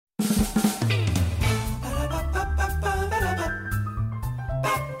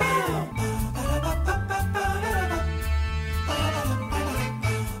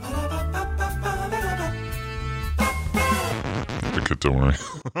don't worry.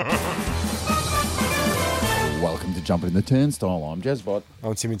 Welcome to Jumping in the Turnstile. I'm Jezbot.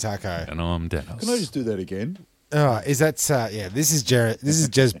 I'm Timmy Taco. And I'm Dennis. Can I just do that again? Is that this is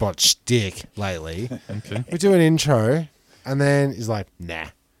Jezbot's shtick lately. Okay. We do an intro, and then he's like, nah,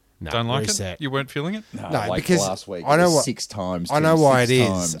 Don't like reset. it? You weren't feeling it? No, No, like because last week. I know what 6 times. I know why it six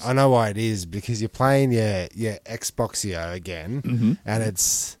is. times. I know why it is because you're playing your Xboxio again, and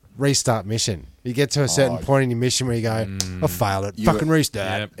it's restart mission. You get to a certain point in your mission where you go, I failed it. Fucking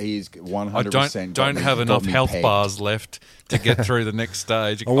restart. Yeah. He's 100%. I don't have enough health bars left to get through the next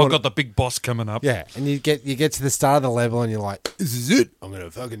stage. I've got the big boss coming up. Yeah, and you get to the start of the level and you're like, this is it. I'm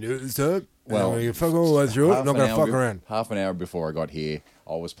gonna fucking do it this time. Well, I'm gonna fuck all the way through it. I'm not gonna fuck around. Half an hour before I got here,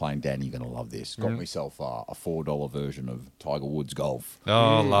 I was playing Danny. You're going to love this. Got myself a $4 version of Tiger Woods Golf.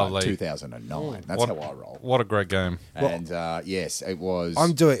 Oh, lovely. 2009. That's how I roll. What a great game. And yes, it was.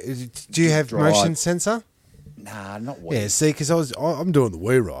 I'm doing. Do you have Drive. motion sensor? Nah, not what. Yeah, see, because I'm doing the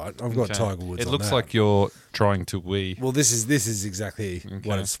Wii right. I've got Okay. Tiger Woods. It on looks that. like you're trying to wee. Well, this is exactly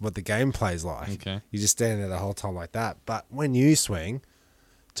what the game plays like. Okay. You just stand there the whole time like that. But when you swing,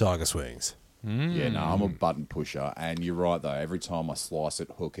 Tiger swings. Yeah, no, I'm a button pusher, and you're right though. Every time I slice it,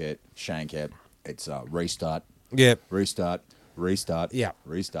 hook it, shank it, it's restart, Yep. restart, restart, Yeah.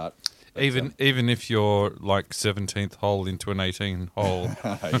 restart. Even if you're like 17th hole into an 18 hole.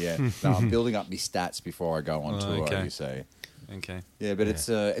 Yeah, no, I'm building up my stats before I go on tour. okay. You see, Okay. yeah, but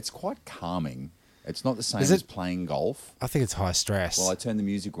it's quite calming. It's not the same Is as it? playing golf. I think it's high stress. Well, I turn the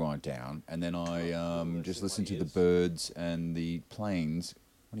music right down, and then I just listen to the birds and the planes.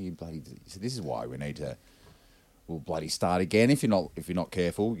 What are you bloody? So this is why we need to. We'll bloody start again if you're not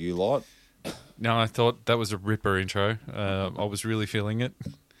careful, you lot. No, I thought that was a ripper intro. I was really feeling it.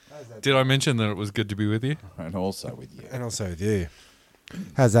 Did I mention that it was good to be with you? And also with you. and also with you.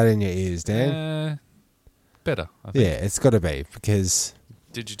 How's that in your ears, Dan? Better, I think. Yeah, it's got to be because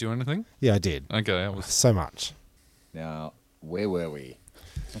Did you do anything? I did Okay, that was so much. Now, where were we?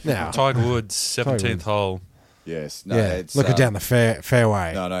 Now, Tiger Woods, 17th hole. Yes. No, yeah, it's looking down the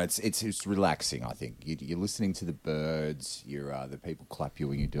fairway. No, it's relaxing. I think you're listening to the birds. You're the people clap you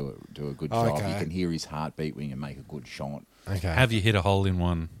when you do a good job. Okay. You can hear his heartbeat when you make a good shot. Okay. Have you hit a hole in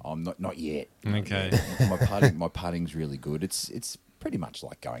one? I'm not yet. Not Okay. yet. My putting's really good. It's pretty much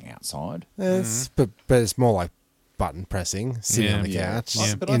like going outside. It's, but it's more like button pressing, sitting Yeah. on the Yeah. couch,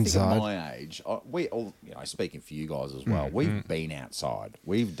 But I think inside. at my age, we all, speaking for you guys as well, we've been outside.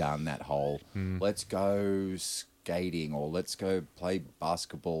 We've done that whole, let's go skating or let's go play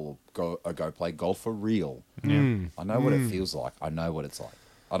basketball or go play golf for real. I know what it feels like. I know what it's like.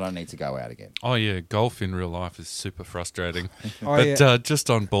 I don't need to go out again. Oh, yeah, golf in real life is super frustrating. Oh, but yeah. just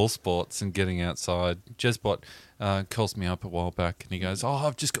on ball sports and getting outside, Jezbot calls me up a while back and he goes,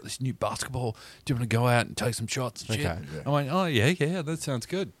 I've just got this new basketball. Do you want to go out and take some shots and shit? Okay. I went, oh, yeah, that sounds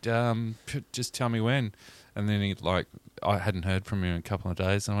good. Just tell me when. And then I hadn't heard from him in a couple of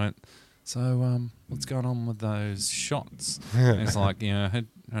days. And I went, so what's going on with those shots? And he's like, I had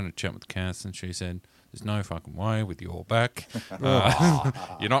a chat with Cass and she said, there's no fucking way with your back.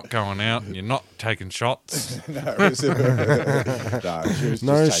 You're not going out and you're not taking shots. No, she was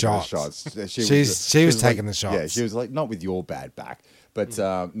No just taking the shots. shots. She was taking the Yeah, shots. she was like, not with your bad back. But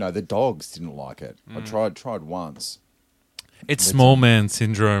no, the dogs didn't like it. I tried once. It's small man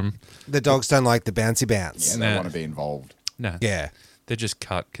syndrome. The dogs don't like the bouncy bounce. Yeah, Nah. they want to be involved. No. Yeah. They're just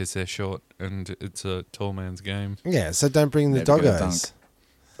cut because they're short and it's a tall man's game. Yeah, so don't bring the Never gonna doggos.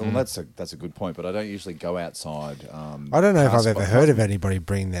 Well, that's a good point, but I don't usually go outside. I don't know if I've cast ever my- heard of anybody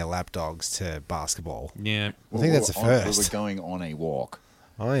bringing their lap dogs to basketball. Yeah. I think that's a We first. were going on a walk,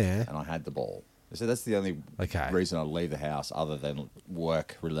 Oh, yeah. and I had the ball. So that's the only Okay. reason I leave the house, other than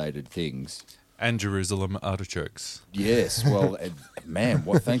work-related things. And Jerusalem artichokes. Yes, well, man,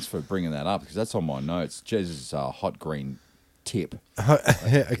 thanks for bringing that up, because that's on my notes. Jez's hot green tip.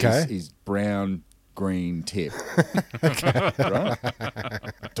 Okay. Is brown green tip. Right?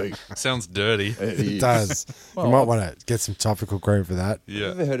 Deep. Sounds dirty. It does. Well, you might want to get some topical cream for that. Have you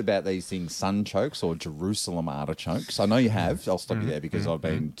Yeah. ever heard about these things, sunchokes or Jerusalem artichokes? I know you have. I'll stop you there because I've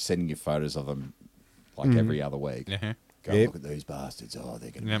been sending you photos of them like every other week. Uh-huh. Go Yep. look at these bastards. Oh,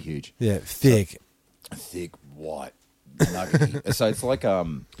 they're going to Yep. be huge. Yeah, thick. Thick, white, nuggety. So it's like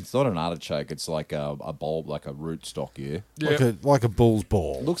it's not an artichoke. It's like a bulb, like a root stock. Yeah, Like a bull's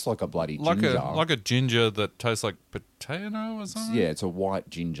ball. it looks like a bloody Like ginger. a ginger that tastes like potato or something? Yeah, it's a white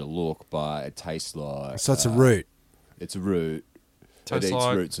ginger look, but it tastes like. So it's a root. It's a root. Tastes it eats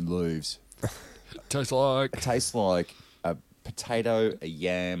like- roots and leaves. Tastes like... It tastes like a potato, a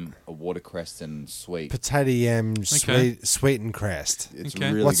yam, a watercress, and sweet. Potato yam, Okay. sweet and crest. It's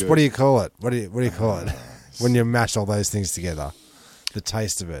Okay. really What good. do you call it? What do you call it when you mash all those things together? the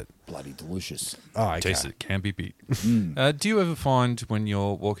taste of it. Bloody delicious. Oh, okay. Taste it can be beat. Do you ever find when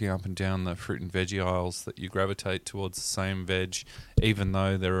you're walking up and down the fruit and veggie aisles that you gravitate towards the same veg, even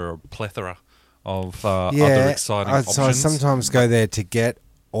though there are a plethora of other exciting options? So I sometimes go there to get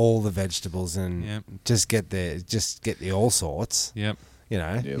all the vegetables and Yep. just get the all sorts. Yep. You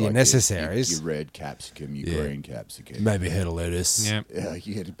know, Yeah, your like necessaries. Your red capsicum, your Yeah. green capsicum. Maybe a head of lettuce. Yep. Yeah,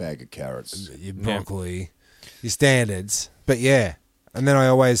 you get a bag of carrots. Your broccoli. Your standards. But yeah. And then I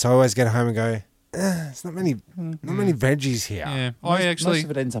always get home and go, there's not many veggies here. Yeah. Most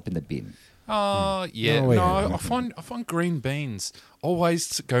of it ends up in the bin. Yeah. Oh, yeah. No, I find green beans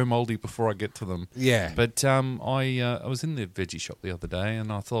always go mouldy before I get to them. Yeah. But I was in the veggie shop the other day,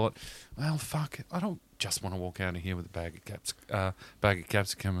 and I thought, well, fuck it, I don't just want to walk out of here with a bag of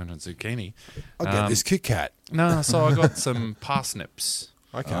capsicum and a zucchini. I'll get this Kit Kat. No, so I got some parsnips.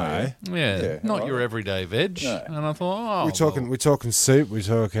 Okay. Yeah, not alright. your everyday veg. No. And I thought, We're talking soup. We're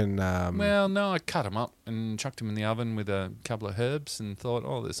talking. Well, no, I cut them up and chucked them in the oven with a couple of herbs, and thought,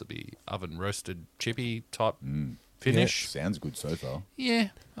 oh, this will be oven roasted chippy type finish. Sounds good so far. Yeah,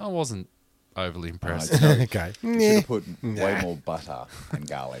 I wasn't overly impressed. okay. You should have put way more butter and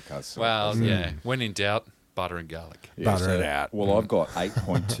garlic. Well, yeah. When in doubt, butter and garlic. Butter it out. Well, I've got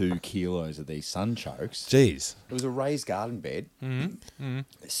 8.2 kilos of these sunchokes. Jeez. It was a raised garden bed,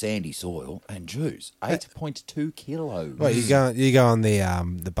 sandy soil, and juice. 8.2 kilos. Well, you go on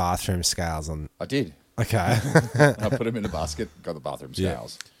the bathroom scales on. I did. Okay. I put them in a basket, got the bathroom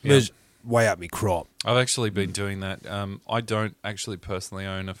scales. There's way up me crop. I've actually been doing that. I don't actually personally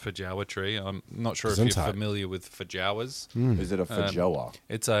own a feijoa tree. I'm not sure if you're Gesundheit. familiar with feijoas. Is it a feijoa?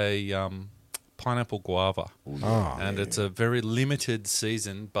 It's a pineapple guava. Oh. And it's a very limited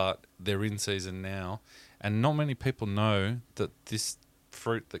season, but they're in season now. And not many people know that this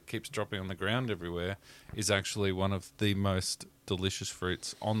fruit that keeps dropping on the ground everywhere is actually one of the most delicious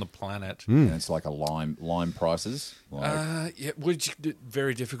fruits on the planet. And it's like a lime prices. Like, Yeah, which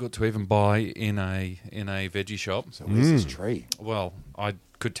very difficult to even buy in a veggie shop. so where's this tree? Well, I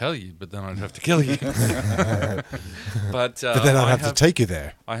could tell you, but then I'd have to kill you. But then I'd have to take you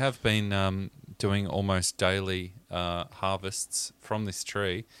there. I have been doing almost daily harvests from this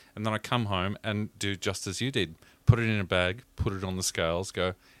tree, and then I come home and do just as you did. Put it in a bag, put it on the scales,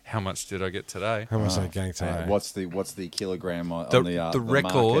 go, how much did I get today? How much are you getting today? What's the kilogram on The the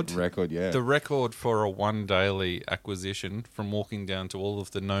record, market record? Yeah. The record for a one daily acquisition from walking down to all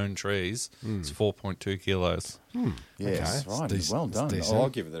of the known trees is 4.2 kilos. yes, Okay. right. It's Well decent. done. It's decent. I'll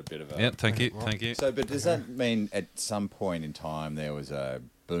give it a bit of a. Yeah, thank you. So, but does that mean at some point in time there was a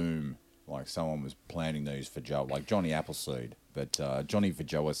boom, like someone was planting these feijoa, like Johnny Appleseed, but Johnny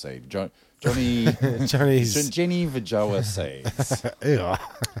Feijoa seed, Johnny Johnny's. Jenny Feijoa seeds,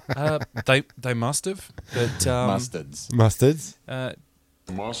 Ew. They must have, but mustards. Mustards.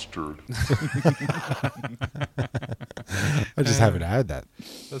 Mustard. I just haven't had that.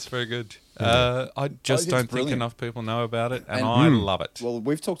 That's very good. I just it's don't think brilliant. enough people know about it, and And- I love it. Well,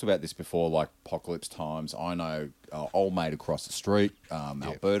 we've talked about this before, like apocalypse times. I know old mate across the street,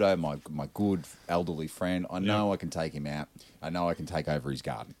 Alberto, my good elderly friend. I know I can take him out. I know I can take over his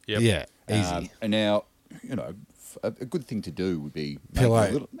garden. Yep. Yeah. Easy. And now, you know, a good thing to do would be make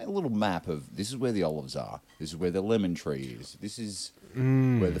Pillow. a little map of this is where the olives are. This is where the lemon tree is. This is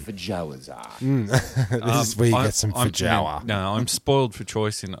where the feijoas are. This is where you get some feijoa. No, I'm spoiled for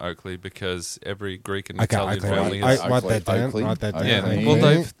choice in Oakley because every Greek and Italian okay, family right. has. Write that down. Oakley. Write that down. Yeah, Okay. well,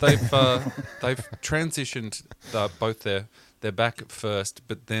 they've transitioned both their back at first,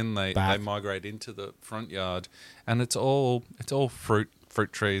 but then they migrate into the front yard, and it's all fruit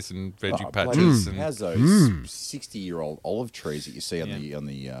trees and veggie Oh, patches. bloody- And how's those 60-year-old olive trees that you see on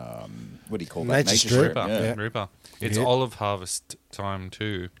the what do you call that? Nature strip. Ripper, Yeah. Ripper. It's Yeah. olive harvest time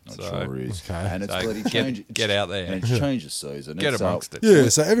too. It So sure is. Okay. And it's So bloody get- change. get out there. And it's changes season. get It's, amongst it. Yeah,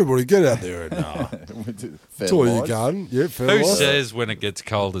 so everybody get out there and tour your fertilise. garden. Yeah, Who fertilise. says when it gets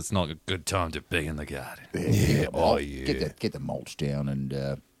cold it's not a good time to be in the garden? Yeah, oh, Get the mulch down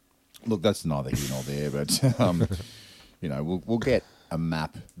and look. That's neither here nor there, but you know, we'll get a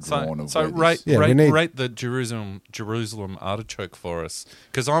map drawn of So where this- rate the Jerusalem artichoke for us,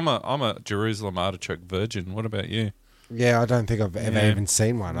 because I'm a Jerusalem artichoke virgin. What about you? Yeah, I don't think I've ever Yeah. even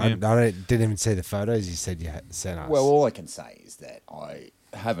seen one. I Yeah. didn't even see the photos you said you had sent us. Well, all I can say is that I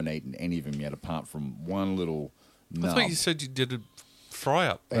haven't eaten any of them yet, apart from one little I nub. thought you said you did a fry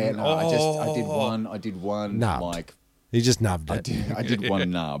up. And I did one Nub. like you just nubbed I it. did one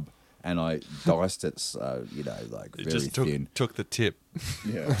nub, and I diced it, you know, like It very just thin. took the tip.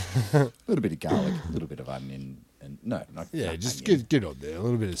 Yeah, a little bit of garlic, a little bit of onion, and no, not Yeah, not just onion. get on there. A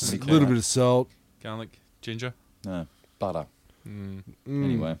little bit of call that? salt. Garlic, ginger. No, butter.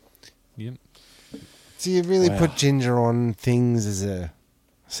 Anyway, Yep. Do you really Wow. put ginger on things as a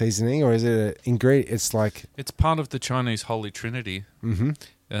seasoning, or is it an ingredient? It's like It's part of the Chinese holy trinity.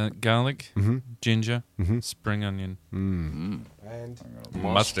 Garlic, ginger, spring onion, and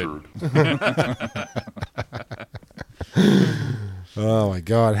mustard. oh my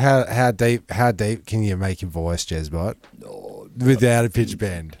god, how deep can you make your voice, Jezbot, without a pitch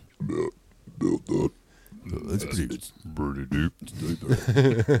bend? That's pretty deep.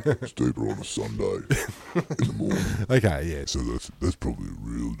 It's deeper on a Sunday in the morning. Okay, yeah. So that's probably a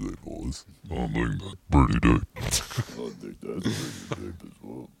real deep voice. I think that's pretty deep. I think that's pretty deep as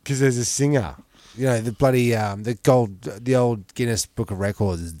well. Because there's a singer, you know, the bloody the old Guinness Book of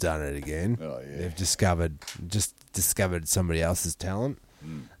Records has done it again. Oh, yeah. They've discovered somebody else's talent.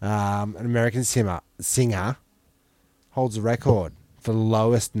 An American singer holds a record for the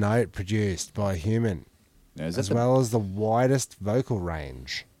lowest note produced by a human, now, is as that well as the widest vocal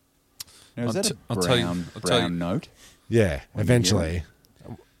range. now, is that a I'll tell you- brown I'll tell you- note? Yeah, When you eventually.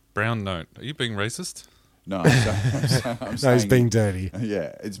 Brown note. Are you being racist? No, I'm saying, No, he's being dirty.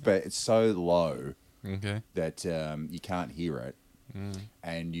 yeah, it's so low Okay. that you can't hear it,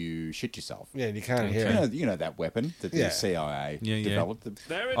 and you shit yourself. Yeah, you can't You hear know, it. you know that weapon that the Yeah. CIA Yeah, yeah. developed.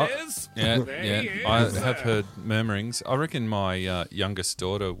 There it is. Yeah, yeah. I have heard murmurings. I reckon my youngest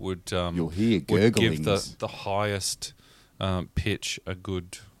daughter would. You'll hear would give gurglings. the highest pitch a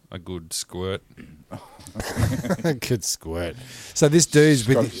good squirt. Good squirt. So this dude's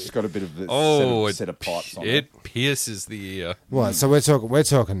with It's got a bit of a Oh, set of pipes on it. it pierces the ear. what? So we're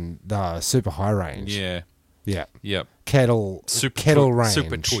talking the super high range. Yeah. Yeah. Yep. Kettle Super range.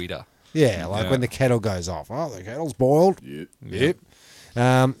 Super tweeter. Yeah, like Yeah. when the kettle goes off. Oh, the kettle's boiled. Yeah. Yep.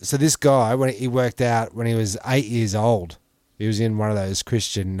 So this guy, when he worked out when he was 8 years old, he was in one of those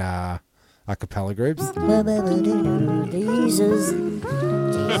Christian a cappella groups. Jesus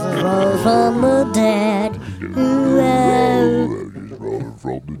rose from the dead. He's rolling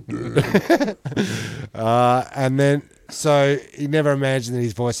from the dead. And then, so he never imagined that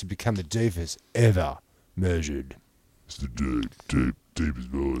his voice would become the deepest ever measured. It's the deepest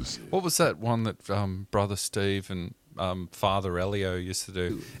voice. What was that one that Brother Steve and Father Elio used to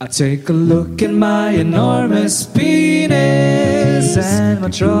do? I take a look at my enormous penis and my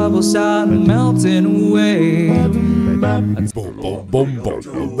troubles start melting away.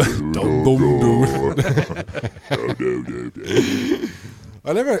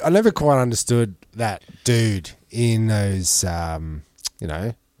 I never quite understood that dude in those,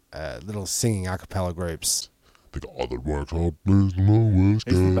 little singing a cappella groups. The guy that works hard is the lowest.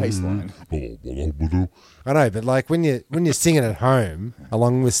 It's the bass line. I know, but like when you're singing at home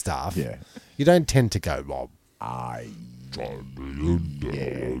along with stuff, Yeah. you don't tend to go Bob. I hate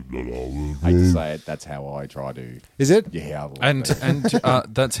to say it, that's how I try to. Is it? Yeah, I love And that.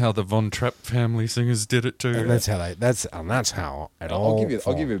 and that's how the Von Trapp family singers did it too. And that's how that's how it all. I'll give you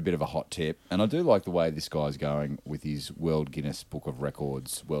formed. a bit of a hot tip, and I do like the way this guy's going with his World Guinness Book of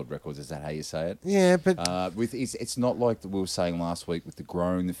Records. World Records, is that how you say it? Yeah, but With it's not like we were saying last week with the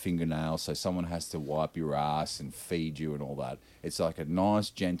growing the fingernail, so someone has to wipe your ass and feed you and all that. It's like a nice,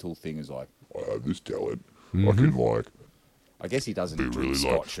 gentle thing. Is like, I have this talent. I can like. I guess he doesn't drink really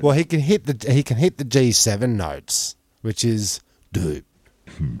scotch. and- well, he can hit the G7 notes, which is deep.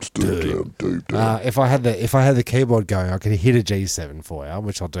 Deep down. If I had the keyboard going, I could hit a G7 for you,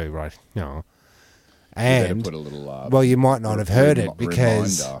 which I'll do right now. better And put a little. well, you might not have heard it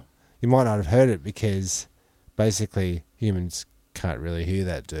reminder. because basically humans can't really hear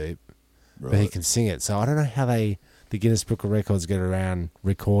that deep, but he Right. can sing it. So I don't know how the Guinness Book of Records get around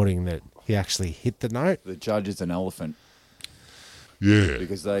recording that he actually hit the note. The judge is an elephant Yeah.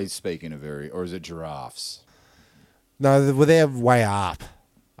 because they speak in a very, or is it giraffes? No, well, they're way up,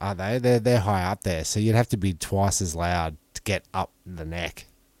 aren't they? They're high up there, so you'd have to be twice as loud to get up the neck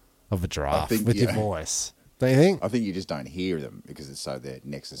of a giraffe think, with your yeah. voice. Don't you think? I think you just don't hear them because their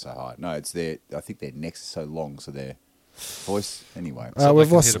necks are so high. No, it's their. I think their necks are so long, so their voice. Anyway, So we've they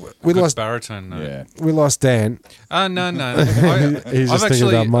can lost. hit a We good lost. baritone note. yeah. We lost Dan. No. He's just thinking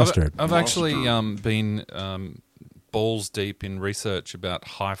about mustard. I've actually been balls deep in research about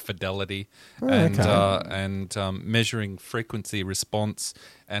high fidelity and measuring frequency response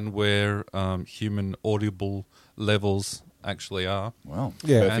and where human audible levels actually are. Wow.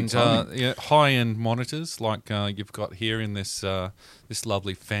 Yeah. Perfect And timing. high-end monitors like you've got here in this this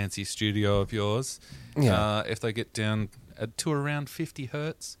lovely fancy studio of yours. Yeah. If they get down to around 50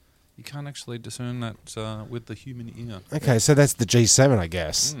 hertz, you can't actually discern that with the human ear. Okay, so that's the G7, I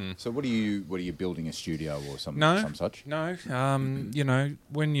guess. So what are you building a studio or some such? No.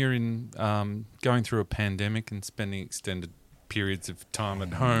 When you're in going through a pandemic and spending extended periods of time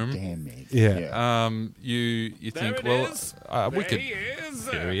at home. Damn it. Yeah. You think, we could.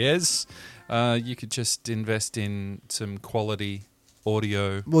 There he is. You could just invest in some quality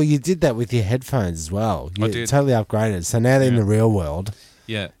audio. Well, you did that with your headphones as well. You I did. totally upgraded. So now they're in Yeah. the real world.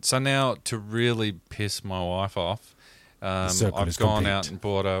 Yeah. So now to really piss my wife off, circuit I've is gone complete. out and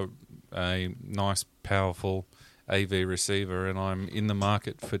bought a nice, powerful AV receiver, and I'm in the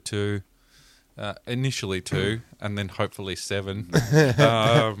market for two. Initially two, and then hopefully 7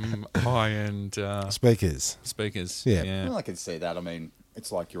 high-end Speakers. speakers. Yeah. Well, I can see that. I mean,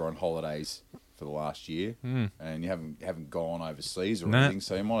 it's like you're on holidays for the last year, and you haven't gone overseas or Nah. anything,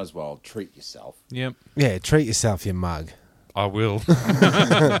 so you might as well treat yourself. Yep. Yeah, treat yourself, you mug. I will.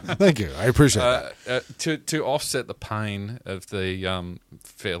 Thank you. I appreciate that. To offset the pain of the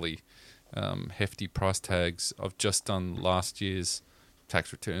fairly hefty price tags, I've just done last year's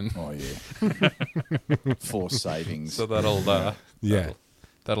tax return, Oh yeah, forced savings. so that'll Yeah.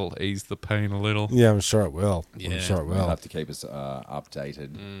 that'll ease the pain a little. Yeah, I'm sure it will. Yeah. I'm sure it We'll will. have to keep us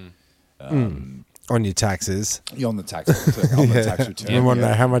updated. On your taxes. You're on the tax return. We want to know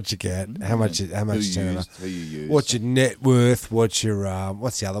yeah. how much you get, how much you who you turn used, who you use, what's your net worth, what's your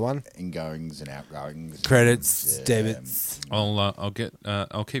what's the other one? ingoings and outgoings, Credits, Yeah. debits.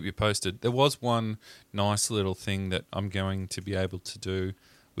 I'll keep you posted. There was one nice little thing that I'm going to be able to do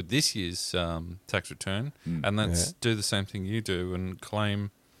with this year's tax return, and that's do the same thing you do and claim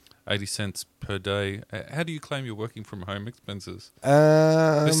 80 cents per day. How do you claim your working from home expenses?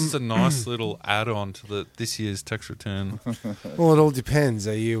 This is a nice little add-on to this year's tax return. Well, it all depends.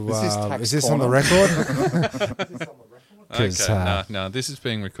 Are you? Is this tax Is this on the corner? record? 'Cause, Okay, no, this is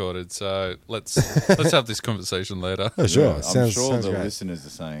being recorded, so let's have this conversation later. Oh, sure. Yeah, I'm sounds, sure sounds the great. listeners are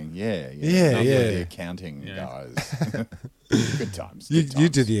saying, yeah, Yeah, those are yeah. the accounting guys. Good times. You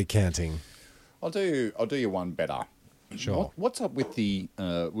good do times. the accounting. I'll do you one better. Sure. What's up with the?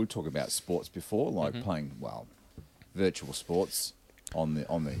 We were talking about sports before, like playing virtual sports on the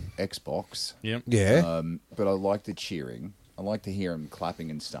Xbox. Yep. Yeah. But I like the cheering. I like to hear them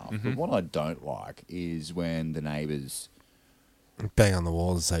clapping and stuff. But what I don't like is when the neighbours Bang on the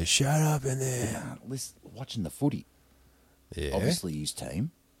wall and say, "Shut up in there." watching the footy. Yeah. Obviously, his team,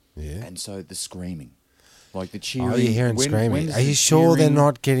 Yeah. and so the screaming, like the cheering. Oh, you're hearing when screaming. does Are you the sure they're cheering-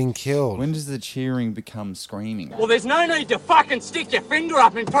 not getting killed? When does the cheering become screaming? Well, there's no need to fucking stick your finger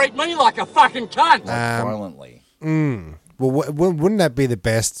up and treat me like a fucking cunt. Violently. Well, wouldn't that be the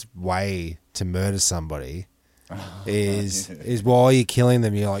best way to murder somebody? Is while you're killing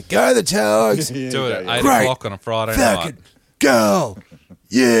them, you're like, "Go the Tags, Do it at 8 Great. o'clock on a Friday fucking night. girl,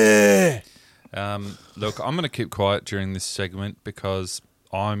 yeah." Look, I'm going to keep quiet during this segment because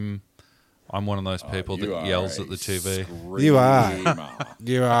I'm one of those people You that are yells a at the TV. You are. screamer.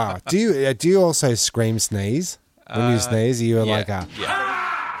 You are. Do you also scream sneeze when you sneeze? Are you like a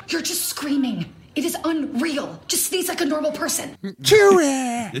You're just screaming. It is unreal. Just sneeze like a normal person.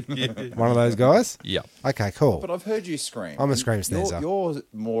 cheery? One of those guys? Yeah. Okay, cool. But I've heard you scream. I'm a scream You're- sneezer. You're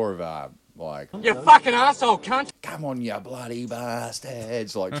more of a like, You fucking asshole cunt. come on, you bloody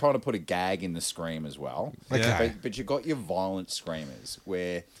bastards! Like trying to put a gag in the scream as well. Okay. But you got your violent screamers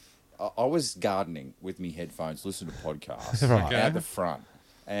where I was gardening with me headphones, listening to podcasts Right. out the front,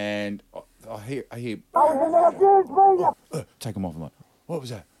 and I hear. Take them off. I'm like, what was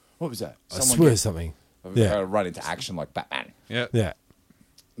that? What was that? I swear something. Yeah. Run into action like Batman. Yeah. Yeah.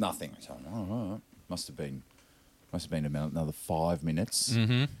 Nothing. So, all right. Must have been about another 5 minutes.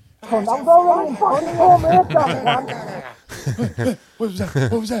 What was that?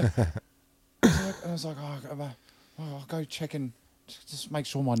 What was that? I was like, I'll go check and just make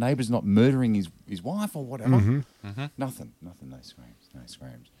sure my neighbour's not murdering his wife or whatever. Nothing. No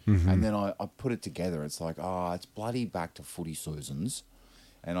screams. And then I put it together. It's like, it's bloody back to footy seasons.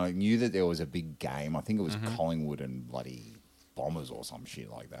 And I knew that there was a big game. I think it was Collingwood and bloody Bombers or some shit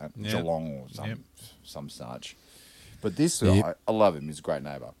like that. Yep. Geelong or Yep. some such. But this Yep. guy, I love him. He's a great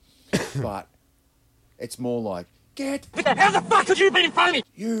neighbour. But it's more like, get How the fuck could you be in front of me?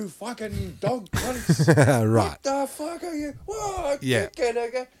 you fucking dog cunts. Right. What the fuck are you? What? Yeah. Kick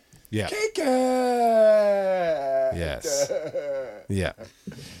it. Yeah. Kick it. Yes. Yeah.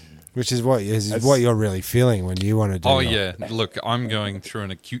 Which is what you're really feeling when you want to do. Oh that. yeah, look, I'm going through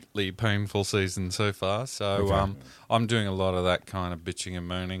an acutely painful season so far, so I'm doing a lot of that kind of bitching and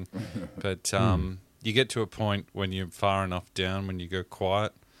moaning. But you get to a point when you're far enough down when you go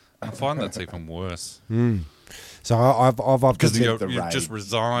quiet. I find that's even worse So I've opted because the you're rage. just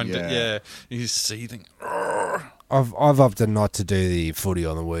resigned. Yeah. Yeah, you're seething. I've opted not to do the footy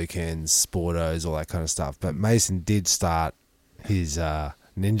on the weekends, sportos, all that kind of stuff. But Mason did start his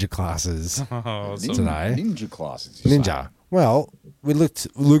ninja classes Oh, so today. Ninja classes. you Ninja. Well, we looked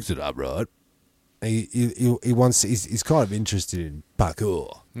it up, right? He wants. He's kind of interested in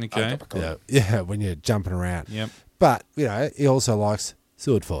parkour. Okay. Yeah, when you're jumping around. Yep. But he also likes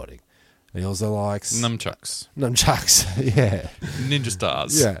sword fighting. He also likes Nunchucks. Yeah. Ninja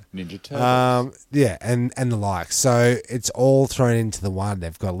stars. Yeah. Ninja Turtles. Yeah, and the like. So it's all thrown into the one.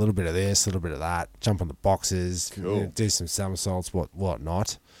 They've got a little bit of this, a little bit of that. Jump on the boxes, do some somersaults,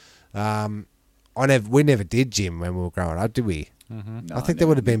 whatnot. We never did gym when we were growing up, did we? No, I think that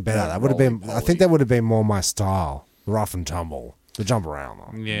would have been better. That would have been. roly I think that would have been more my style. Rough and tumble. The jump around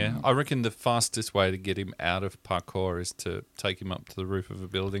though. Yeah, I reckon the fastest way to get him out of parkour is to take him up to the roof of a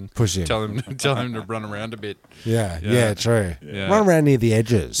building, Push him. tell him to run around a bit. Yeah, true. Yeah. Run around near the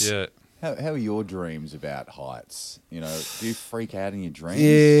edges. Yeah, How are your dreams about heights? You know, do you freak out in your dreams?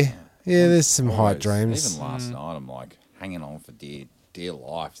 Yeah, there's some height Always. dreams. Even last night, I'm like hanging on for dear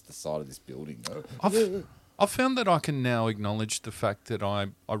life to the side of this building. I've found that I can now acknowledge the fact that I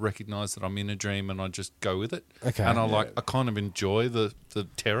recognise that I'm in a dream and I just go with it. Okay. And I kind of enjoy the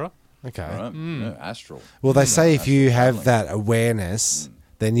terror. Okay. Right? No, astral. Well, they say if you astral have travelling. that awareness,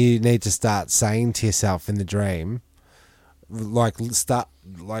 then you need to start saying to yourself in the dream, look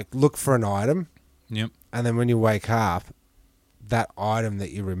for an item, Yep. and then when you wake up, that item that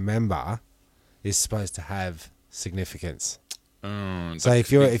you remember is supposed to have significance. So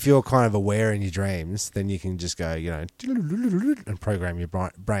if you're kind of aware in your dreams, then you can just go, and program your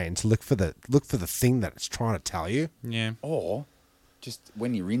brain to look for the thing that it's trying to tell you. Yeah. Or just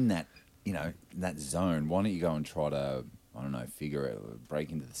when you're in that, that zone, why don't you go and try to, I don't know,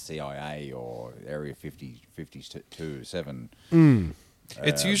 break into the CIA or Area 52-7.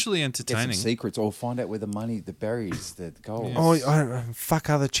 It's usually Get some entertaining. secrets or find out where the money, the berries, the gold. Oh,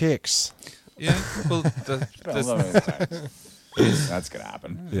 fuck other chicks. Yeah. Well, That's going to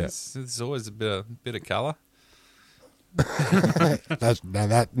happen. Yeah. there's always a bit of colour. Now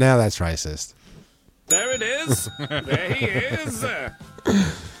that's racist. There it is. There he is.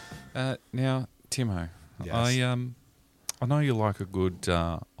 Now, Timo, Yes. I know you like a good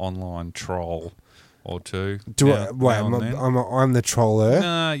online troll or two. I'm the troller.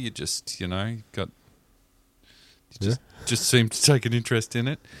 Nah, you just just seem to take an interest in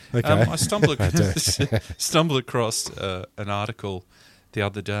it. Okay. I stumbled across an article the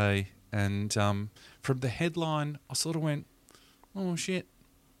other day, and from the headline, I sort of went, "Oh shit,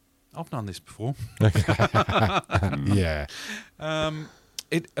 I've done this before." Yeah.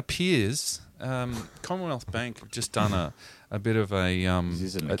 It appears Commonwealth Bank have just done a bit of a This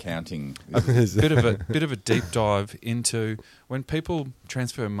is an accounting. bit of a deep dive into when people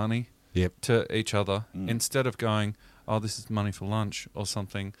transfer money Yep. to each other, instead of going, "Oh, this is money for lunch" or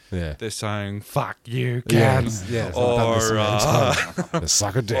something, Yeah. they're saying "fuck you, cats," Yeah. or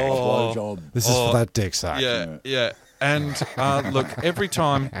Suck a dick. Blowjob. This is for that dick suck. yeah. And look, every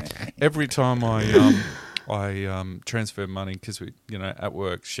time I transfer money because we, at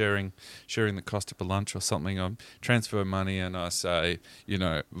work sharing the cost of a lunch or something, I transfer money and I say,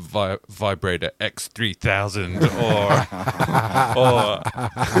 vibrator X3000 or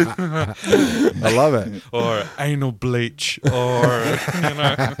I love it. or anal bleach or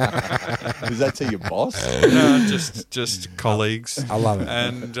Is that to your boss? no, just colleagues. I love it.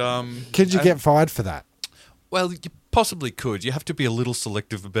 And Could you get fired for that? well, you possibly could. You have to be a little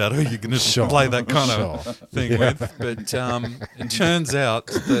selective about who you're going to Sure. play that kind Sure. of thing with. But it turns out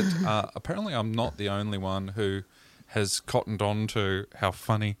that apparently I'm not the only one who has cottoned on to how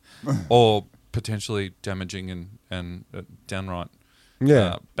funny or potentially damaging and downright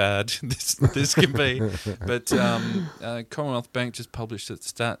bad this can be. But Commonwealth Bank just published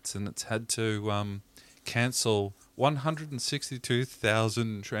its stats, and it's had to cancel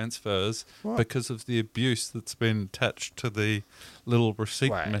 162,000 transfers because of the abuse that's been attached to the little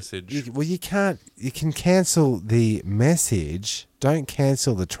receipt message. You can't. You can cancel the message. Don't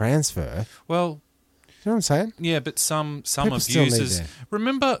cancel the transfer. Well, You know what I'm saying? yeah, but some People still need abusers. their-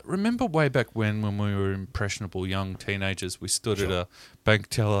 Remember way back when we were impressionable young teenagers, we stood at a bank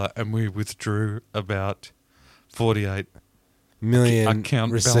teller and we withdrew about 48 Million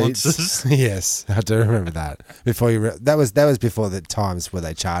account receipts. balances. Yes, I do remember that. Before that was before the times where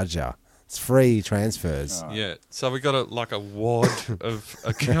they charge you. It's free transfers. Yeah, so we got a wad of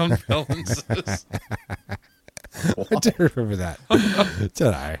account balances. I do remember that.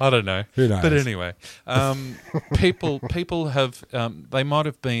 Don't know. I don't know. Who knows? But anyway, people have they might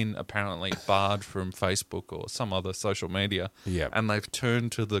have been apparently barred from Facebook or some other social media. Yep. And they've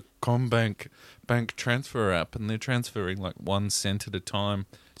turned to the CommBank bank transfer app, and they're transferring like 1 cent at a time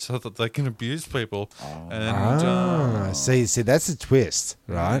so that they can abuse people. See, that's a twist,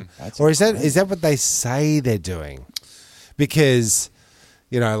 right? That's Or is that what they say they're doing? because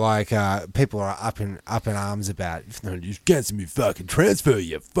like people are up in arms about you cancel me fucking transfer,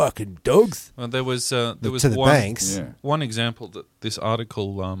 you fucking dogs. Well, there was to the one, banks. Yeah. one example that this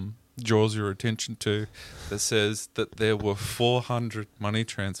article draws your attention to that says that there were 400 money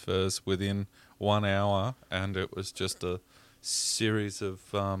transfers within 1 hour, and it was just a series of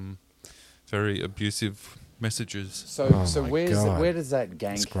very abusive messages. So my where God. does that gank?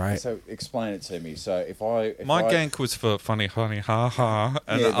 That's great. So explain it to me. So if My I, gank was for funny, honey, ha ha,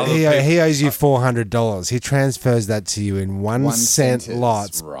 and Yeah, other He, people. he owes you $400. He transfers that to you in one cent sentence,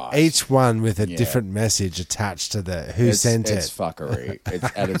 lots, right. each one with a Yeah. different message attached to the who sent it's it. fuckery. It's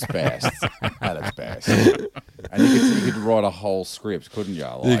at its best. At its best. And you could write a whole script, couldn't you?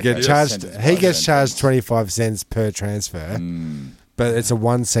 You Like, get a charged. sentence He by gets charged sentence. 25 cents per transfer, but it's a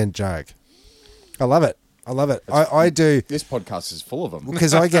 1 cent joke. I love it. I love it. I do This podcast is full of them.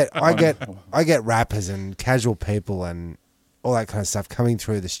 because I get rappers and casual people and all that kind of stuff coming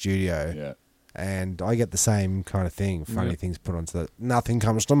through the studio, Yeah. and I get the same kind of thing. Funny things put onto the. Nothing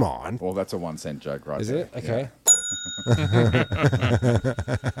comes to mind. Well, that's a 1 cent joke, right? Is there. it okay?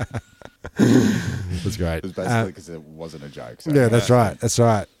 That's great. It's basically because it wasn't a joke. So. Yeah, that's right. That's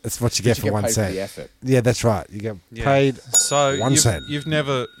right. That's what you get You for get 1 paid cent. for the effort. Yeah, that's right. You get Yeah. paid. So 1 cent. You've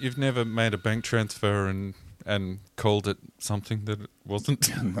never made a bank transfer and called it something that it wasn't.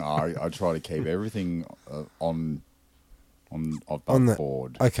 No, I try to keep everything on above On the-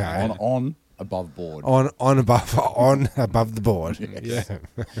 board. okay. On above board. on above the board. Yeah,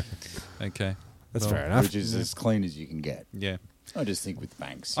 Okay, that's Well, fair enough. Which is as clean as you can get. yeah, I just think with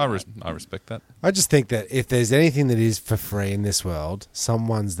banks. I respect that. I just think that if there's anything that is for free in this world,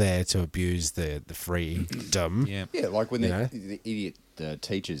 someone's there to abuse the freedom. Yeah, Yeah, like when You know? the idiot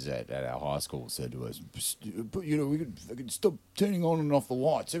teachers at our high school said to us, but we could fucking stop turning on and off the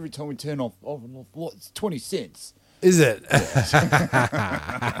lights. Every time we turn off and off the lights, it's 20 cents. Is it?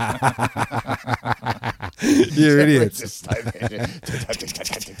 You're idiots. Just stay there.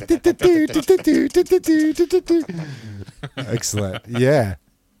 Excellent. Yeah.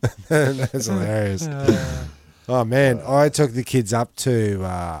 That's hilarious. Oh man, I took the kids up to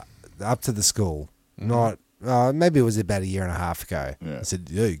the school. Not maybe it was about a year and a half ago. Yeah. I said,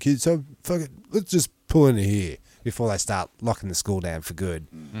 "Hey kids, let's just pull into here before they start locking the school down for good."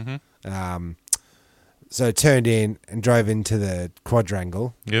 So I turned in and drove into the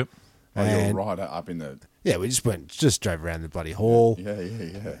quadrangle. yep. Oh, you're And- right up in the. Yeah, we just drove around the bloody hall.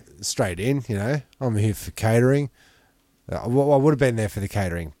 Yeah. Straight in, I'm here for catering. I would have been there for the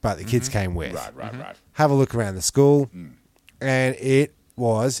catering, but the kids came with. Right. Have a look around the school, and it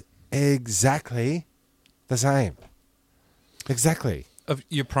was exactly the same. Exactly. Of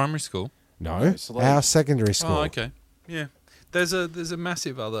your primary school. No, so like- our secondary school. Oh, okay. Yeah. There's a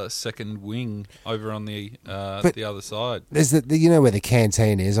massive other second wing over on the other side. There's where the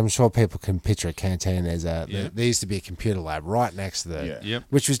canteen is. I'm sure people can picture a canteen. There used to be a computer lab right next to the, Yeah. Yep.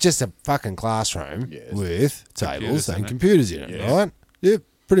 which was just a fucking classroom Yes. with tables Computers in and it. computers in it, Yeah. right? Yep,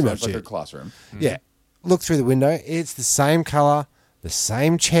 pretty Sounds much like a it. classroom. Yeah. Look through the window. It's the same color, the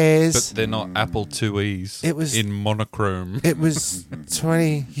same chairs. But they're not Apple IIe's. It was- in monochrome. It was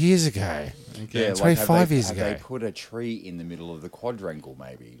 20 years ago. Yeah, like 25 years have ago. they put a tree in the middle of the quadrangle,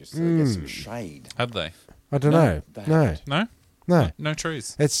 maybe, just to get some shade? Have they? I don't know. they No, haven't. No. no. No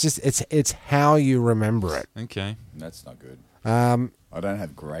trees. It's just it's how you remember it. Okay. That's not good. Um, I don't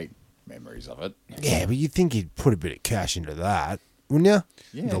have great memories of it. yeah, but you'd think you'd put a bit of cash into that, wouldn't you?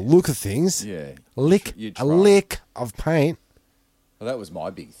 Yeah. The look of things. Yeah. A try. lick of paint. Well, that was my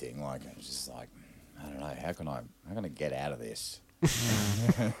big thing. Like, it was just like, I don't know, how can I get out of this?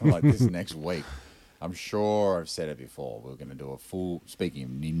 Like this next week. I'm sure I've said it before. We're going to do a full, speaking of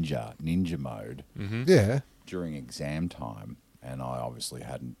ninja mode Yeah. during exam time. And I obviously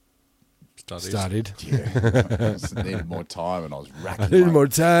hadn't. Started. Yeah, I just needed more time, and I was racking. I need my- more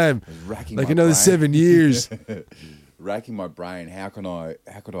time. I was racking Like my another brain. 7 years. Racking my brain. How could I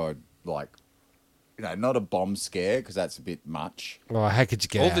like, not a bomb scare because that's a bit much. Oh, how could you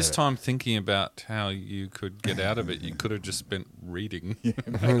get All out this of time thinking about how you could get out of it, you could have just spent reading.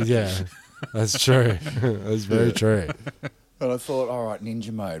 it? Yeah, that's true. That's very true. And I thought, all right,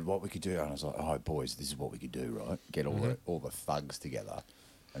 ninja mode, what we could do. And I was like, oh, boys, this is what we could do, right? Get all the thugs together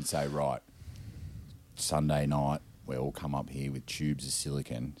and say, right, Sunday night, we all come up here with tubes of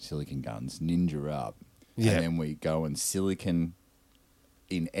silicon guns, ninja up. Yeah. And then we go and silicon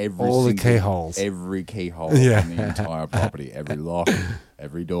in every All the single- keyholes. Every keyhole Yeah. on the entire property, every lock,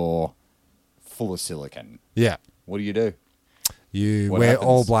 every door, full of silicon. Yeah. What do you do? You What wear happens?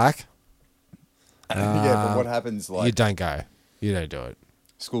 all black. Yeah, but what happens, like, You don't go. You don't do it.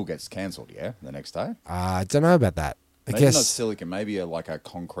 school gets cancelled, yeah, the next day? I don't know about that. Maybe not guess silicon, maybe like a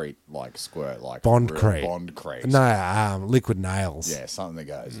concrete like squirt, like Bondcrete. Bondcrete. No, liquid nails. Yeah, something that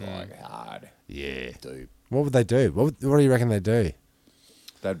goes like hard. Yeah. Dude. What would they do? What do you reckon they do?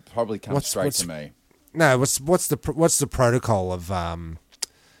 They'd probably come straight to me. No, what's the protocol of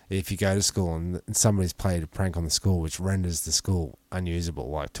if you go to school and somebody's played a prank on the school which renders the school unusable,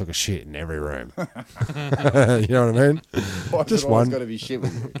 like took a shit in every room. You know what I mean? Just one. Got to be shit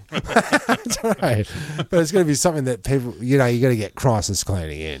with you. That's right. But it's going to be something that people, you got to get crisis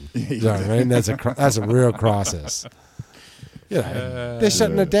cleaning in. You know what I mean? That's a real crisis. You know, they're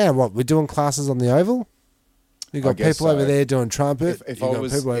shutting it down. What, we're doing classes on the Oval? You got people over there doing trumpet. If I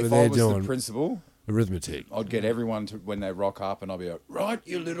was the principal, arithmetic. I'd get everyone to, when they rock up, and I'd be like, right,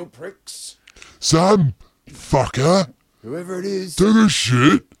 you little pricks. Some fucker, whoever it is, took a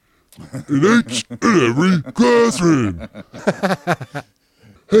shit in each and every classroom.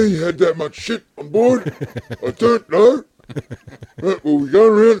 He had that much shit on board. I don't know. But we'll go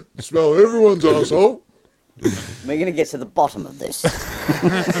around and smell everyone's asshole. We're going to get to the bottom of this.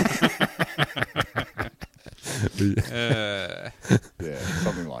 Yeah,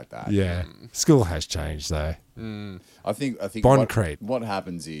 something like that. Yeah, school has changed though. I think Bondcrete. What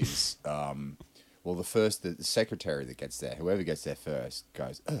happens is, well, the secretary that gets there, whoever gets there first,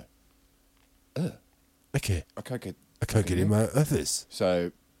 goes, Okay. I can't get in my office.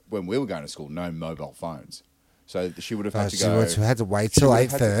 So when we were going to school, no mobile phones. So she would have had to She go. would have had to wait till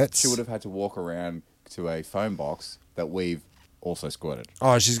 8:30. She would have had to walk around to a phone box that we've also squirted.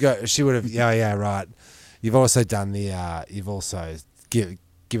 Oh, she would have. Yeah, right. You've also done the. You've also given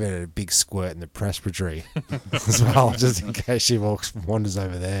it a big squirt in the presbytery as well, just in case she wanders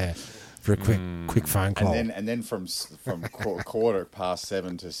over there for a quick phone call. And then from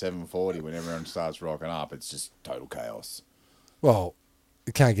 7:15 to 7:40, when everyone starts rocking up, it's just total chaos. Well,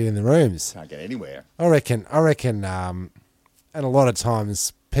 you can't get in the rooms. Can't get anywhere. I reckon. And a lot of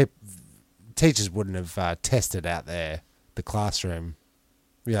times, teachers wouldn't have tested out there the classroom.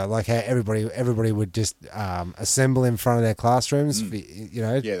 Yeah, like how everybody would just assemble in front of their classrooms,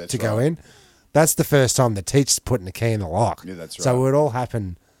 to go in. That's the first time the teacher's putting the key in the lock. Yeah, that's right. So it would all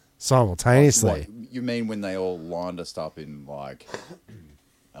happen simultaneously. What, you mean when they all lined us up in like,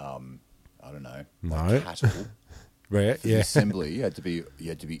 I don't know, like cattle? Right, for the assembly. You had to be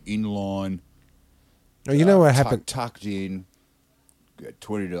in line. Oh, you know what happened? Tucked in,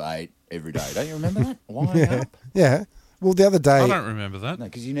 20 to 8 every day. Don't you remember that? Lining up. Yeah. Well, the other day... I don't remember that. No,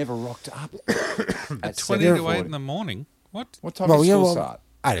 because you never rocked up at 20 to 8 in the morning. What? What time did school start?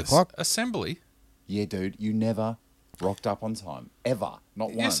 8 o'clock. Assembly? Yeah, dude. You never rocked up on time. Ever.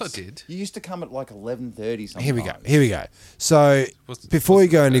 Not once. Yes, I did. You used to come at like 11:30 sometimes. Here we go. So, before you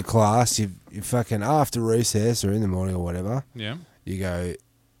go into class, you fucking, after recess or in the morning or whatever, yeah, you go...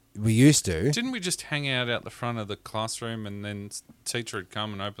 We used to. Didn't we just hang out the front of the classroom and then teacher would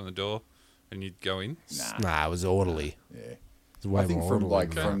come and open the door and you'd go in? Nah, it was orderly. Yeah. It was way I think more from orderly.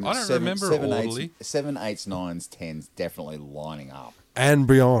 Okay. from I don't seven, remember seven, orderly. 8s, 7, 8s, 9s, 10s, definitely lining up. And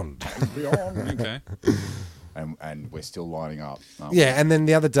beyond. Okay. And we're still lining up. Yeah, and then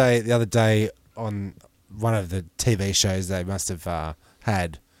the other day on one of the TV shows, they must have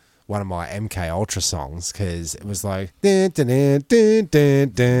had one of my MK Ultra songs, because it was like went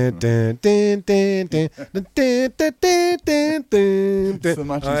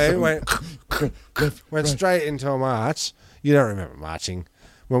straight into a march. You don't remember marching.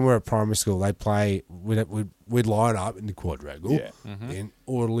 When we were at primary school, they'd play. We'd line up in the quadrangle in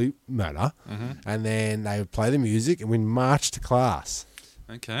orderly manner, and then they would play the music, and we'd march to class.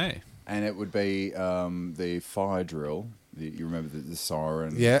 Okay. And it would be the fire drill. You remember the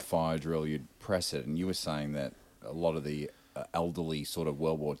siren fire drill? You'd press it, and you were saying that a lot of the elderly sort of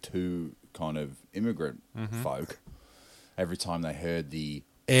World War II kind of immigrant folk, every time they heard the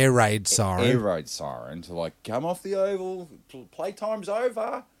air raid siren, to like, come off the Oval, playtime's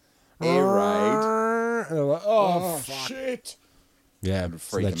over, air raid, and they're like, oh shit. Yeah,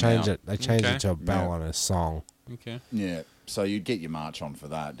 so they changed it. They changed it to a bell and a song. Okay. Yeah, so you'd get your march on for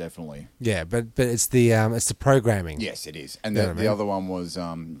that, definitely. Yeah, but it's the programming. Yes, it is. And You know what I the mean? other one was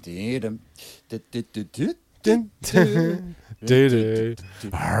That'll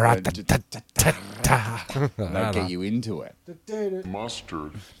get you into it.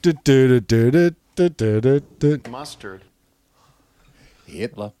 Mustard. Mustard.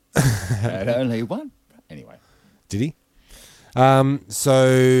 Hitler had only one. Anyway, did he?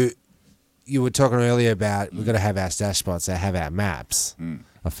 So you were talking earlier about we've got to have our stash spots. I have our maps.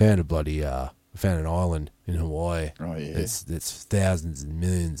 I found an island in Hawaii. Oh yeah, that's thousands and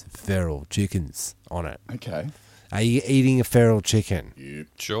millions of feral chickens on it. Okay. Are you eating a feral chicken? Yep.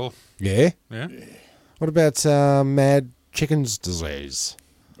 Sure. Yeah. Yeah. What about mad chicken's disease?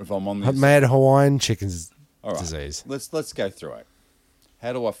 If I'm on this, Mad Hawaiian chicken's all right, disease. Let's go through it.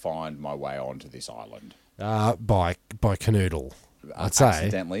 How do I find my way onto this island? By canoodle, I'd say.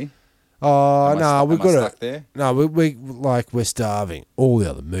 Accidentally. Oh Am I no, we've got stuck to. there? No, we're starving. All the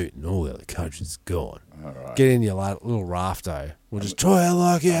other meat and all the other countries gone. All right. Get in your little rafto. We'll just try our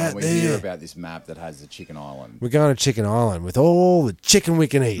luck out We hear there. about this map that has the chicken island. We're going to Chicken Island with all the chicken we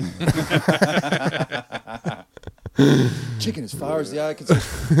can eat. Chicken as far as the eye can see.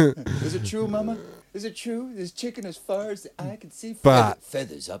 Is it true, Mama? Is it true? There's chicken as far as the eye can see. But-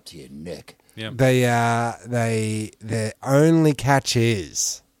 feathers up to your neck. Yep. Their only catch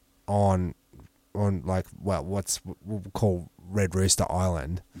is on like what we'll call Red Rooster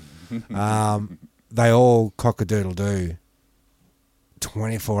Island. They all cock-a-doodle-doo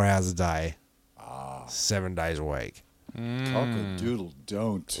 24 hours a day, 7 days a week. Cock-a-doodle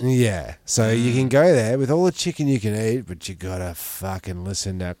don't. Yeah, so you can go there with all the chicken you can eat, but you gotta fucking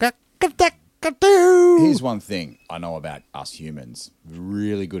listen now. Here's one thing I know about us humans. We're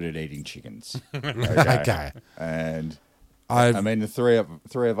really good at eating chickens. Okay. And I mean, the three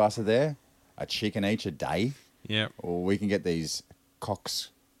of us are there. A chicken each a day. Yep. Or we can get these cocks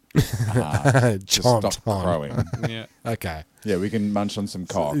to chomp stop crowing. Yeah. Okay. Yeah, we can munch on some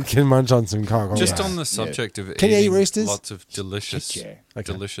cock. You can munch on some cock. Just okay. on the subject of Can you eat eating roosters? lots of delicious, Shit, yeah.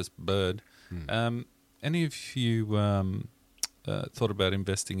 Okay. delicious bird. Any of you thought about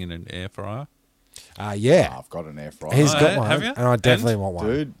investing in an air fryer? Yeah. I've got an air fryer. He's Oh, got yeah? one, Have you? and I definitely And? want one.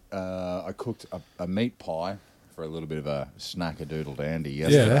 Dude, I cooked a meat pie for a little bit of a snack-a-doodle dandy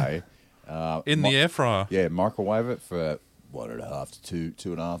yesterday. In the air fryer? Yeah, microwave it for 1.5 to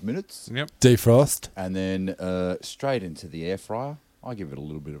 2.5 minutes. Yep. Defrost. And then straight into the air fryer. I give it a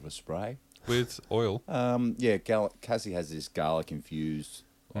little bit of a spray. With oil. Yeah, Cassie has this garlic-infused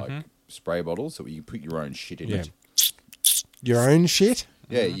spray bottle, so you can put your own shit in Yeah. it. Your own shit?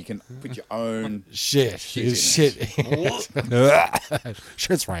 Yeah, you can put your own Shit. in Shit.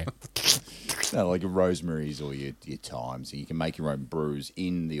 Shit's right. like your rosemary's or your thyme, so you can make your own brews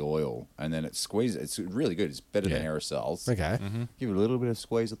in the oil, and then it squeezes. It's really good. It's better than Yeah. aerosols. Okay. Give it a little bit of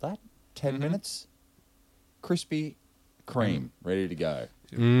squeeze of that. 10 minutes, crispy cream, ready to go.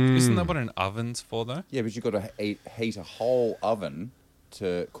 Isn't that what an oven's for, though? Yeah, but you've got to heat a whole oven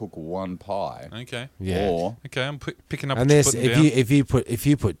to cook one pie. Okay. Yeah. Or Okay, I'm picking up And what you're this, putting if down.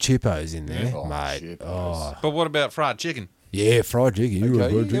 you put chupos in there, Oh, mate. shit, Oh, But what about fried chicken? yeah, fried chicken. You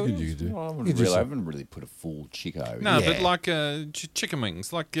Okay, fried yeah, chicken. You do. I You just- haven't really put a full chico. No, Yeah. but like chicken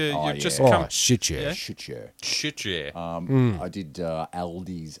wings. Like Oh, you just yeah. come... Oh shit, yeah. Yeah. Shit, yeah. Shit, yeah. I did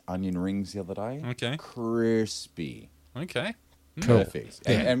Aldi's onion rings the other day. Okay. Crispy. Okay. Cool. Perfect.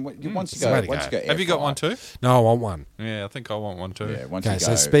 And once you It's go, the way to once go. you go, Have you got one too? No, I want one. Yeah, I think I want one too. Yeah, once Okay, you go.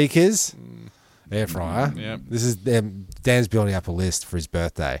 so speakers, air fryer. Yep. This is Dan's building up a list for his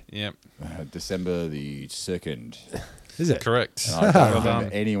birthday. Yep. December the 2nd. Is it? Correct. I don't Well remember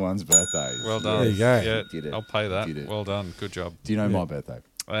done. anyone's birthday. Well done. There you go. Yeah, Did it. I'll pay that. Did it. Well done. Good job. Do you know my birthday?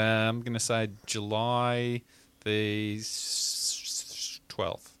 I'm going to say July the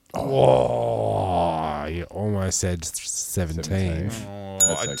 12th. Oh, you almost said 17, 17. Oh,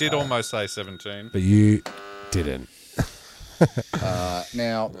 That's I did okay. almost say 17. but you didn't.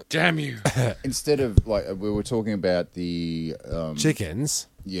 Now, Damn you. instead of like we were talking about the Chickens.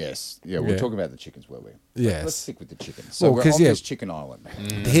 yes, yeah, we're Yeah. talking about the chickens, were we? Yes. Let's stick with the chickens. So Well, we're 'cause, on yeah. this chicken island.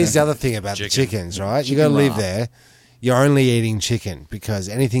 Here's the other thing about the Chicken. chickens, right? You got to Chicken live wrap. there. You're only eating chicken because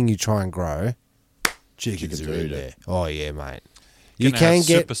anything you try and grow, chickens Chickens are in eat it. there. Oh yeah, mate. You Gonna can have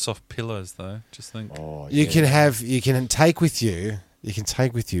get. super soft pillows though. Just think. Oh, You yeah. can have. You can take with you. You can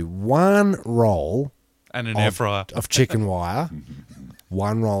take with you one roll And an air fryer. of chicken wire.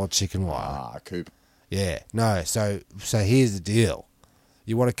 One roll of chicken wire. Ah, coop. Yeah. No. So here's the deal.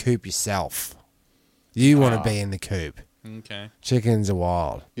 You want to coop yourself. You want to be in the coop. Okay. Chickens are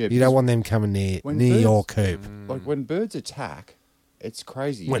wild. Yeah, you because don't want them coming near when your birds- coop. Like when birds attack, it's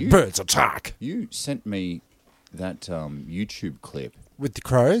crazy. When birds attack You sent me that YouTube clip with the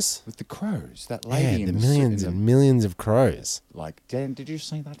crows. with the crows. That Yeah, lady the in millions in and millions of crows. like Dan, did you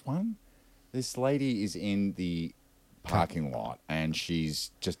see that one? This lady is in the parking lot and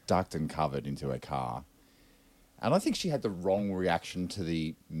she's just ducked and covered into her car. And I think she had the wrong reaction to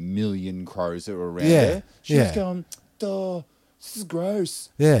the million crows that were around Yeah, her. She was yeah. going, duh, this is gross.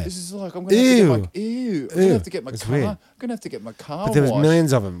 Yeah. This is like, I'm going to have to get my, Ew. I'm going to have to get my It's car. weird. I'm going to have to get my car But there was washed.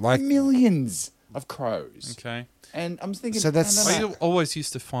 millions of them. Like Millions of crows. Okay. And I'm thinking, So that's- no, no, I no. always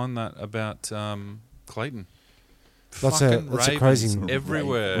used to find that about Clayton. That's Fucking a ravens crazy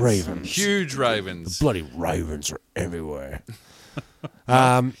everywhere. ravens. Huge ravens. bloody ravens are everywhere.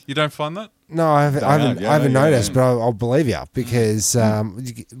 You don't find that? No, I haven't noticed, but I'll believe you because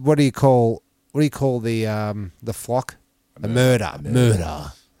what do you call the flock? A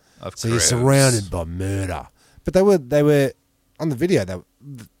murder. So you're surrounded by murder. But they were on the video.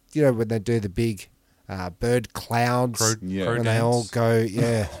 When they do the big bird clouds, when they all go,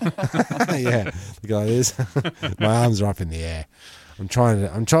 yeah, yeah, they go like this. My arms are up in the air. I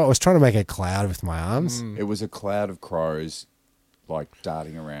was trying to make a cloud with my arms. It was a cloud of crows, like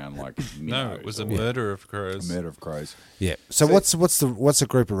darting around like no, it was a murder of crows. A murder of crows. Yeah. So what's a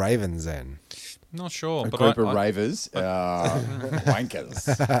group of ravens then? Not sure. A group of ravers, wankers.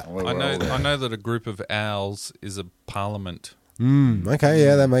 I know that a group of owls is a parliament. Okay,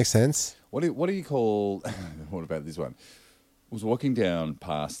 yeah, that makes sense. What do you call? What about this one? Was walking down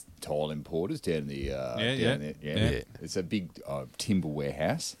past Tile Importers down the there. It's a big timber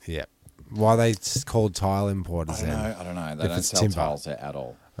warehouse. Yeah. Why are they called Tile Importers? I don't know. They don't sell tiles there at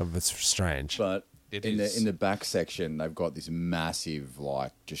all. It's strange. But in the back section, they've got this massive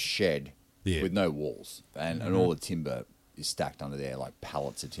just shed with no walls, and all the timber is stacked under there like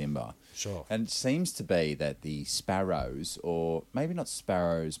pallets of timber. Sure. And it seems to be that the sparrows, or maybe not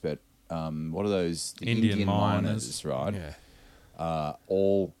sparrows, but what are those? The Indian miners, right? Yeah.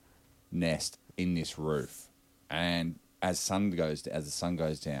 All nest in this roof, and as the sun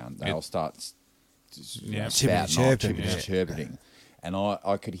goes down, they all start chirping. And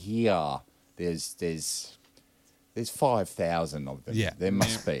I could hear there's 5,000 of them. Yeah. There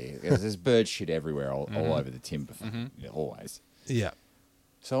must be. There's bird shit everywhere, all over the timber, always. Yeah.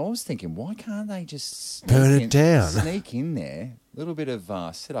 So I was thinking, why can't they just burn it down? Sneak in there, a little bit of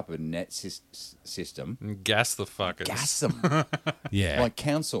set up a net system, and gas the fuckers. Gas them, yeah, like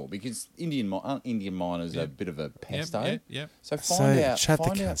council, because Indian miners are a bit of a pest, Yep. So find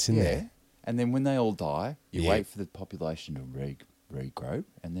out in there, and then when they all die, you wait for the population to regrow,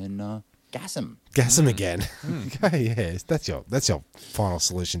 and then gas them. Gas them again. Okay, yes, that's your final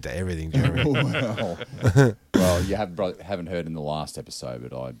solution to everything, Jeremy. Well, you haven't heard in the last episode,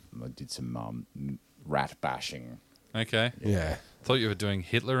 but I did some rat bashing. Okay. Yeah. Thought you were doing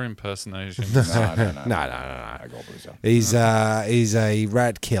Hitler impersonation. No. He's a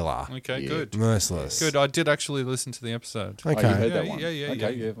rat killer. Okay, good. Merciless. Good. I did actually listen to the episode. Okay. Oh, you heard that one?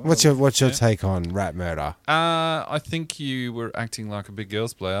 Yeah. What's your take on rat murder? I think you were acting like a big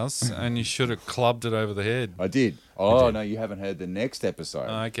girl's blouse, and you should have clubbed it over the head. I did. Oh, no, you haven't heard the next episode.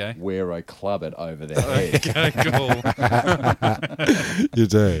 Okay. Where I club it over the head. Okay, cool. You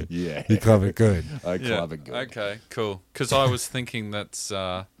do? Yeah. You club it good. I club it good. Okay, cool. Because I was thinking that's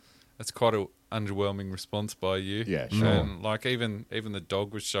quite an underwhelming response by you. Yeah, sure. And even the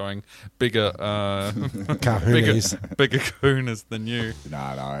dog was showing bigger kahunas. bigger kahunas than you.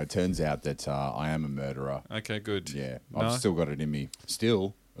 No, it turns out that I am a murderer. Okay, good. Yeah, I've still got it in me.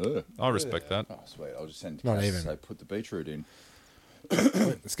 Still. I respect that. Oh, sweet. I'll just send Not Cass even. to say, put the beetroot in.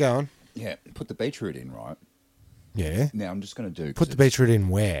 Let's go on. Yeah, put the beetroot in, right? Yeah. Now I'm just going to do... Put the beetroot in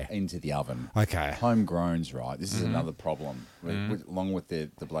where? Into the oven. Okay. Homegrowns, right? This is another problem. Along with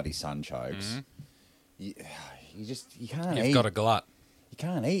the bloody sunchokes. You can't eat... You've got a glut. You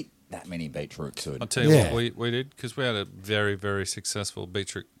can't eat that many beetroots. I'll tell you what we did, because we had a very, very successful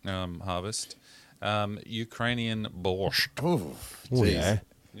beetroot harvest. Ukrainian borscht. Oh, yeah.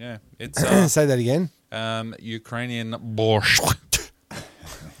 Yeah. It's Say that again. Ukrainian borscht.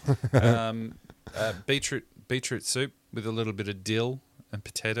 Beetroot soup with a little bit of dill and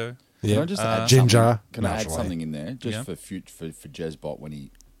potato. Yeah. Can I just add ginger. Can I add something in there just for Jezbot when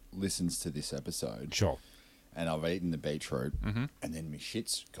he listens to this episode? Sure. And I've eaten the beetroot, and then my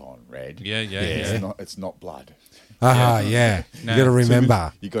shit's gone red. Yeah. It's not blood. Yeah. No. You got to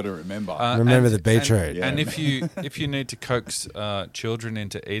remember. You got to remember. Remember the beetroot. And if you need to coax children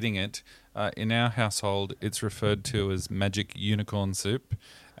into eating it, in our household, it's referred to as magic unicorn soup.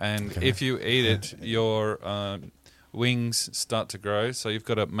 And if you eat it, your wings start to grow. So you've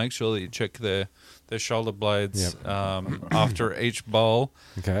got to make sure that you check their shoulder blades after each bowl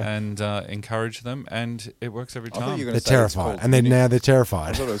and encourage them. And it works every time. They're terrified. And now they're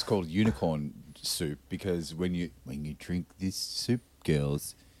terrified. I thought it was called unicorn soup because when you drink this soup,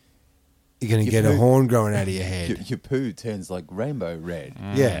 girls, you're going to get a horn growing out of your head. Your poo turns like rainbow red.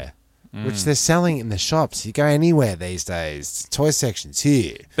 Yeah. Which they're selling in the shops. You go anywhere these days. Toy sections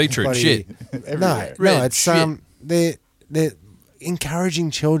here. Beetroot shit. No, it's shit. They're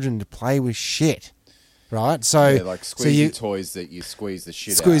encouraging children to play with shit, right? So like squeezy toys that you squeeze the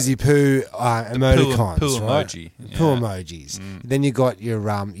shit squeezy out. Poo emoticons, poo right? emoji. Yeah. Poo emojis. Then you got your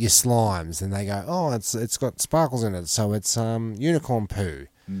slimes, and they go, oh, it's got sparkles in it, so it's unicorn poo,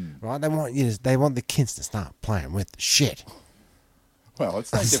 right? They want the kids to start playing with the shit. Well,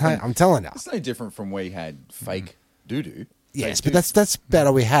 it's no different. I'm telling you. It's no different from we had fake doo-doo. Yes, Fake but that's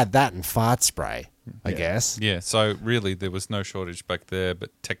better. We had that and fart spray, I guess. Yeah, so really there was no shortage back there, but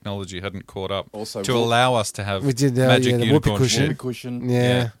technology hadn't caught up Also, to whoop- allow us to have We did magic the unicorn whoopee shit. Whoopee cushion. Yeah,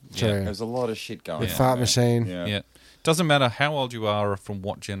 Yeah. true. There's a lot of shit going The on. fart there. machine. Yeah. Yeah. Doesn't matter how old you are or from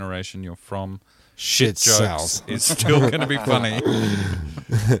what generation you're from. Shit Shit jokes sells. is still going to be funny.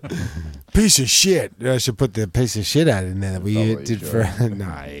 Piece of shit. I should put the piece of shit out in there that we Probably did should. for.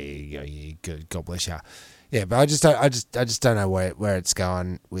 No, you good. God bless you. Yeah, but I just don't know where it's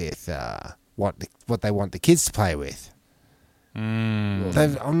going with what they want the kids to play with. I'm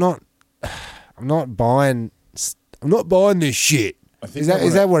not buying this shit. I think Is they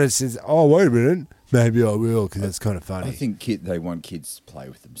that wanna- what it says? Oh, wait a minute. Maybe I will because that's kind of funny. I think they want kids to play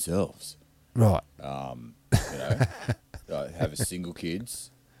with themselves. Right. You know, have a single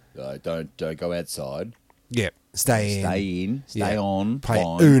kids. Don't go outside. Yep. Stay in. Stay Yeah. on. Play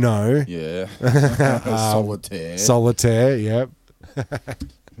fine. Uno. Yeah. Solitaire. Solitaire. Yep.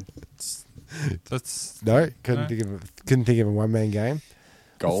 That's No, couldn't think of a one man game.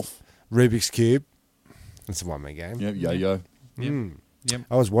 Golf. Rubik's Cube. That's a one man game. Yep. Yo-yo. Yep.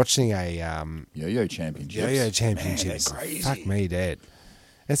 I was watching a Yo-yo championships. yo-yo championships. Man, they're crazy. Fuck me, dead.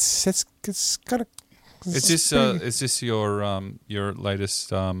 It's got a. Is this your latest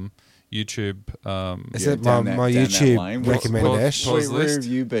YouTube? Is Yeah, it down my that lane. YouTube What's- recommended? what's- Ash? what's- Where list? have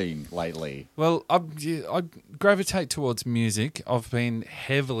you been lately? Well, I gravitate towards music. I've been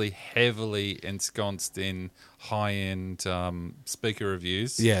heavily ensconced in high-end speaker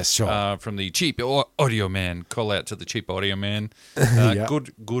reviews. Yeah, sure. From the Cheap Audio Man. Call out to the Cheap Audio Man. Yeah.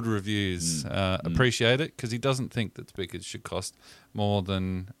 Good reviews. Appreciate it because he doesn't think that speakers should cost more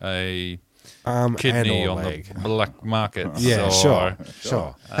than a kidney and or on leg. the black market. Yeah, So,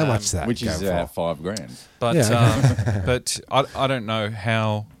 sure. How much is that? Which is go for? about $5,000. But Yeah. but I don't know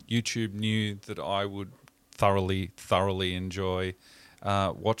how YouTube knew that I would thoroughly enjoy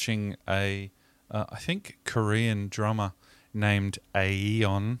watching a I think Korean drummer named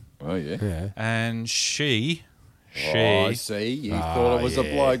Aeon, Oh yeah. Yeah. and she Oh, I see. You thought it was a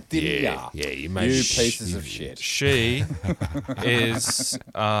bloke, didn't ya? Yeah, you You made pieces of shit. she is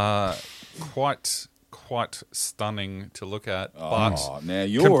quite stunning to look at, but Oh, now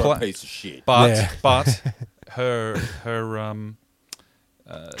you're compla- a piece of shit. but her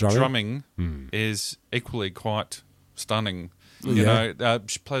drumming is equally quite stunning. You Yeah. know,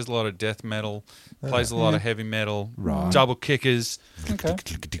 she plays a lot of death metal, plays a lot of heavy metal, Right. double kickers. Okay.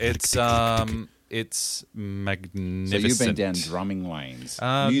 It's So magnificent. you've been down drumming lanes,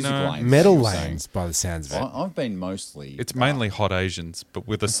 music no. lanes. Metal you were saying. lanes, by the sounds of it. I've been mostly. It's mainly hot Asians, but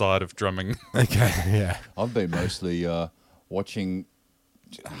with a side of drumming. Okay, yeah. I've been mostly watching.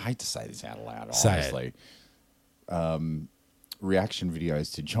 I hate to say this out loud, Say honestly. Reaction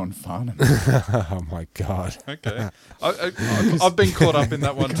videos to John Farnham. Oh my god. Okay, I've been caught up in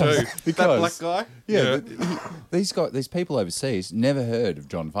that one too. That because- black guy. Yeah, but these people overseas never heard of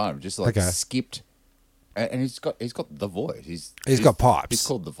John Farnham. Just like Okay. skipped, and he's got the voice. He's got pipes. He's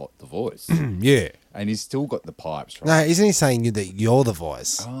called the voice, Yeah. and he's still got the pipes. Right? No, isn't he saying that you're the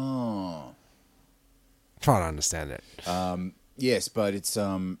voice? Oh, Trying to understand it. yes, but it's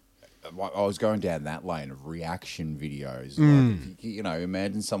I was going down that lane of reaction videos. Like, you know,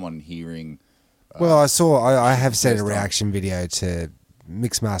 imagine someone hearing. Well, I have seen a first time. reaction video to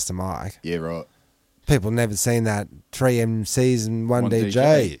Mixmaster Mike. Yeah, right. People never seen that 3 MCs and one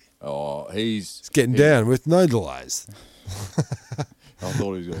DJ. Oh, he's It's getting down with no delays. I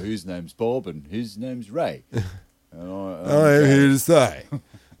thought he was going, whose name's Bob and whose name's Ray. And I am here to say.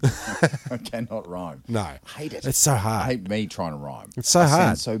 I cannot rhyme. No. I hate it. It's so I hard. hate me trying to rhyme. It's so I hard.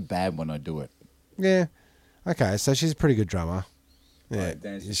 sound so bad when I do it. Yeah. Okay, so she's a pretty good drummer. Yeah. Right,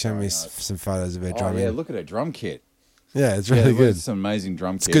 Dan's You just show me showing s- us. some photos of her Oh, drumming. yeah, look at her drum kit. Yeah, it's Yeah, really look, good. It's an amazing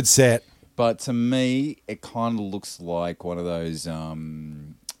drum It's kit. a good set. But to me, it kind of looks like one of those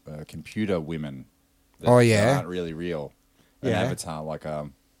computer women that Oh, yeah? aren't really real. An Yeah. avatar like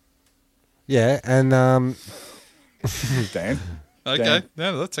Yeah, and Dan. Okay, Dan.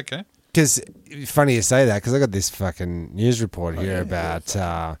 no, that's okay. because funny you say that because I got this fucking news report here Oh, yeah,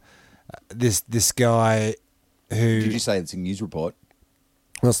 about this guy who. Did you say it's a news report?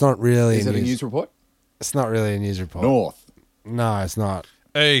 Well, it's not really. Is it a news report? It's not really a news report. North. No, it's not.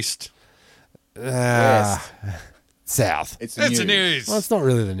 East. South. It's the It's the news. Well, it's not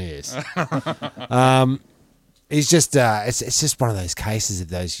really the news. He's just it's just one of those cases of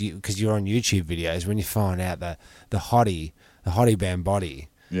those because you're on YouTube videos when you find out the hottie band body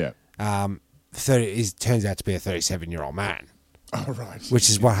Yeah. 30 turns out to be a 37-year-old man. Oh, right. which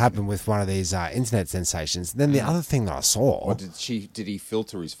is what happened with one of these internet sensations. Then the other thing that I saw, Or did he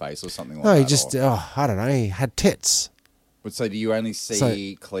filter his face or something like no, that? he just, or- I don't know, he had tits. But so do you only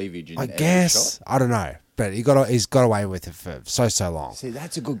see cleavage in I every guess shot? I don't know, but he's got away with it for so long. See,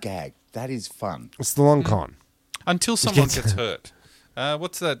 that's a good gag. That is fun. It's the long con. Until someone gets hurt.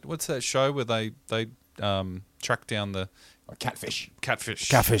 What's that show where they track down the Catfish.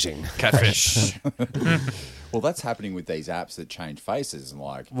 Catfishing. Catfish. Well, that's happening with these apps that change faces and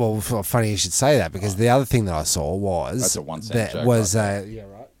like. Well, funny you should say that because the other thing that I saw was That's a 1 cent joke, yeah,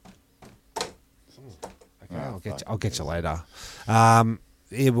 right. Okay, I'll get you later.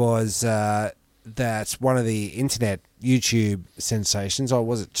 It was that one of the internet YouTube sensations, or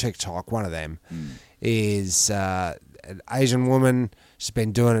was it TikTok? One of them is an Asian woman. She's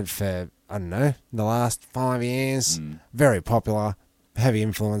been doing it for, I don't know, the last 5 years. Very popular, heavy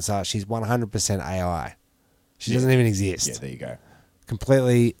influencer. She's 100% AI. She doesn't even exist. Yeah, there you go.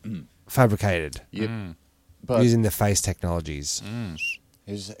 Completely fabricated Yep. But using the face technologies.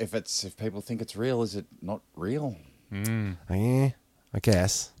 if people think it's real, is it not real? Oh, yeah, I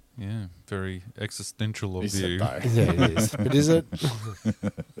guess. Yeah, very existential of Is it you. though? Yeah, it is. But is it?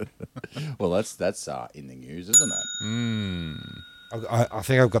 Well, that's in the news, isn't it? I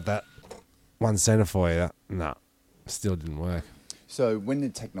think I've got that 1 center for you. No, still didn't work. So when the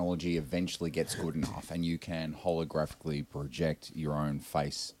technology eventually gets good enough and you can holographically project your own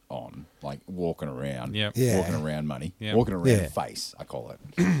face on, like walking around, Yep. Yeah. walking around money, Yep. walking around Yeah. face, I call it.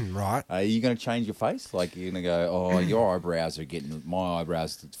 Right? Are you going to change your face? Like you're going to go, oh, your eyebrows are getting my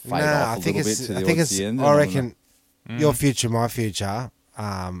eyebrows to fade Nah, off a little bit to the, I think towards the end. I reckon your future, my future,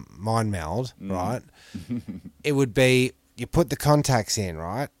 mind meld, right? It would be you put the contacts in,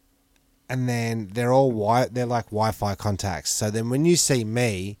 right? And then they're all they're like Wi-Fi contacts. So then when you see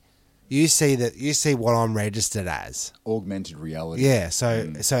me, you see what I'm registered as. augmented reality. Yeah, so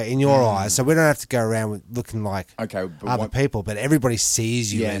in your eyes, so we don't have to go around with looking like Okay, but other people, but everybody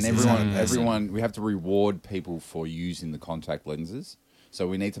sees you. Yeah, as and this other person. everyone, we have to reward people for using the contact lenses. So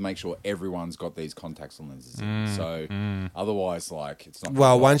we need to make sure everyone's got these contacts and lenses in. So otherwise, like, it's not.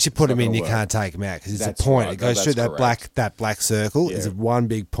 Well, gonna once you work. put It's them not in, gonna you work. can't take them out because it's That's a point. right. It goes No, through that's that black circle. It's Yeah. one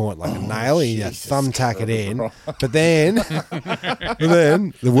big point, like a nail, and you Jesus thumbtack it in. Christ. But then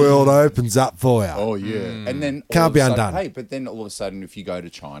the world opens up for you. Oh yeah, and then all Can't of be a sudden- undone. Hey, but then all of a sudden, if you go to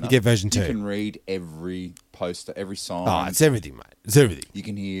China, You get version 2. You can read every poster, every song. Oh, it's everything, mate. It's everything. You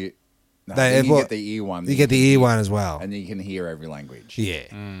can hear. No, They- then you well, get the ear one. You then get the can ear hear- one as well. and then you can hear every language. Yeah,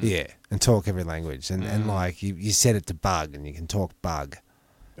 yeah, and talk every language, and like you set it to bug, and you can talk bug.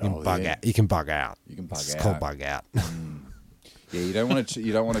 You can Oh, bug yeah. out. You can bug out. You can bug It's out. called bug out. Yeah, you don't want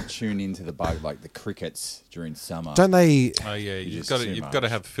to tune into the bug like the crickets during summer. Don't they? Oh yeah, You're you've just got too to much.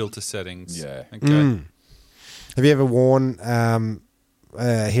 have filter settings. Yeah. Okay. Have you ever worn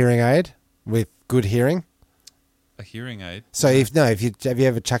a hearing aid with good hearing? A hearing aid. So have you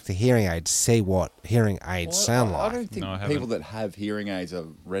ever chucked a hearing aid to see what hearing aids sound I like? don't think No, I people haven't. that have hearing aids are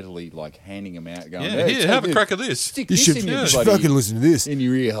readily like handing them out, going, Yeah, "Hey, here, take have a this. crack at this. Stick You this should, in your you should bloody- fucking listen to this. in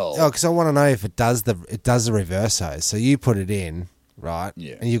your ear hole." Oh, because I want to know if it does the reverso. So you put it in, right?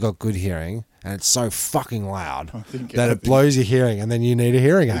 Yeah. And you've got good hearing, and it's so fucking loud think- that I it think- blows your hearing, and then you need a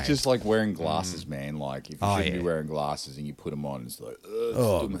hearing aid. It's just like wearing glasses, man. Like if you Oh, shouldn't yeah. be wearing glasses and you put them on, it's like,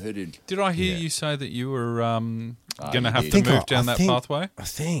 Oh. I'm headed. Did I hear you say that you were going you to have did. to move down that pathway? I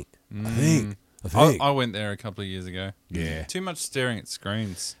think. I went there a couple of years ago. Yeah. Too much staring at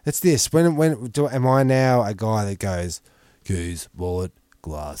screens. It's this. Am I now a guy that goes, keys, wallet,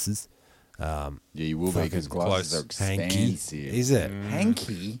 glasses, Yeah, you will be because Fucking glasses close. are hanky? expensive. Is it?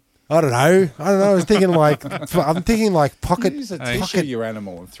 Hanky? I don't know. I was thinking like pocket. Use a Hey. tissue, your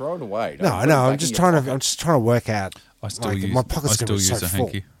animal, and throw it away. Don't No, put it no. back I'm in just your trying pocket. to. I'm just trying to work out. I still like, use. my pocket's I still gonna be use so a full.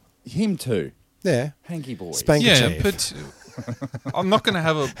 hanky. Him too. Yeah. Hanky boy. Spanky Yeah, chief. but I'm not going to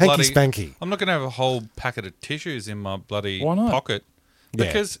have a Hanky bloody. spanky. I'm not going to have a whole packet of tissues in my bloody Why not? pocket Yeah.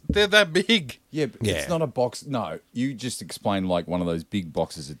 because they're that big. Yeah, but Yeah. it's not a box. No, you just explained like one of those big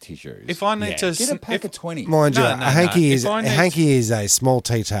boxes of tissues. If I need Yeah. to Get a pack of 20. Mind you, No, a no, hanky no. is If I a need- hanky is a small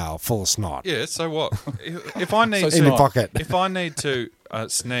tea towel full of snot yeah, so what? If I need So to, in your pocket. if I need to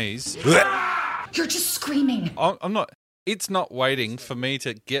sneeze, You're just screaming. I'm not. It's not waiting for me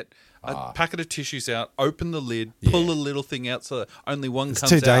to get a packet of tissues out, open the lid, pull the little thing out so that only one It's comes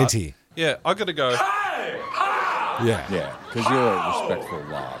too out. dainty. Yeah, I got to go. Yeah. Yeah, because you're a respectful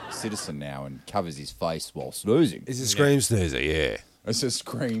citizen now and covers his face while snoozing. Is a scream snoozer? Yeah. It's a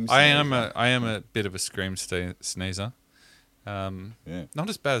scream. I am a bit of a scream sneezer. Not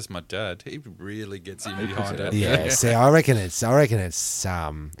as bad as my dad. He really gets in behind it. Yeah, see, I reckon it's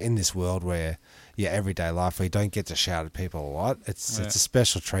in this world where everyday life we don't get to shout at people a lot. It's a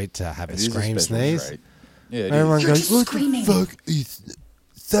special treat to have a scream sneeze. Treat. Yeah, everyone goes, "What screaming. the fuck is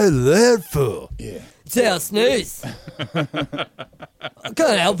so loud for?" Yeah, it's our snooze. I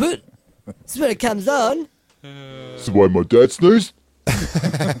can't help it. It's when it comes on. This is why my dad snoozed. This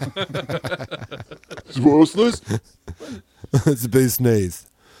is why I snoozed. It's a big sneeze.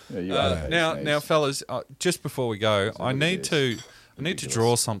 Now, fellas, just before we go, I need to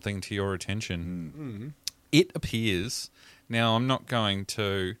draw something to your attention. It appears now. I'm not going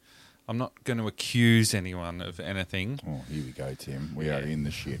to accuse anyone of anything. Oh, here we go, Tim. We are in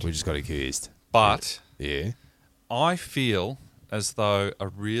the shit. We just got accused. But I feel as though a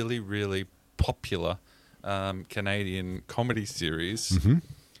really, really popular Canadian comedy series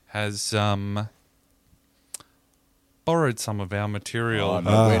has borrowed some of our material. Oh,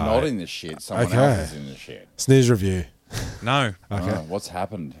 no, we're not in the shit. Someone else is in the shit. Snooze review. No. Okay. What's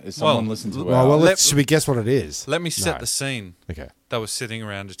happened? Is someone listened to should we guess what it is? Let me set the scene. Okay. They were sitting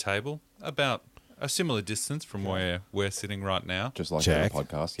around a table about a similar distance from where we're sitting right now. Just like the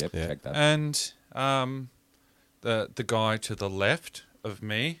podcast. Yep, check that. And the guy to the left of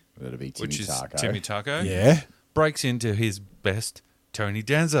me, which is Timmy Taco, breaks into his best Tony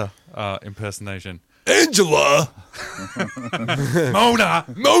Danza impersonation. Angela! Mona!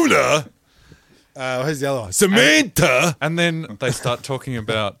 Who's the other one? Samantha! And then they start talking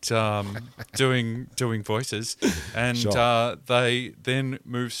about doing voices, and they then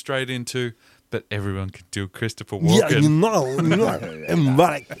move straight into, but everyone can do Christopher Walken.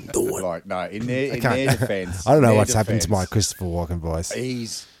 Everybody can do it. Like, no, in their defense. I don't know what's happened to my Christopher Walken voice.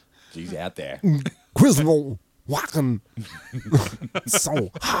 He's out there. Christopher Walken.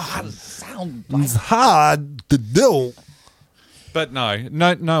 So hard. It's hard to do. But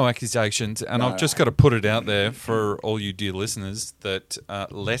no accusations, and I've just got to put it out there for all you dear listeners that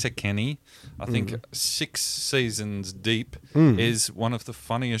Letterkenny, I think 6 seasons deep, is one of the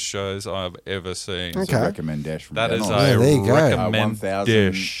funniest shows I've ever seen. It's a recommendation. That is there you go.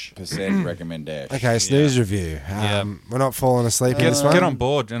 1000% recommendation. Okay, snooze review. We're not falling asleep in this one. Get on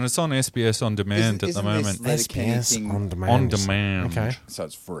board, and it's on SBS On Demand at the moment. SBS On Demand. On Demand. Okay. So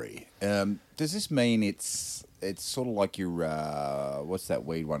it's free. Does this mean it's sort of like your what's that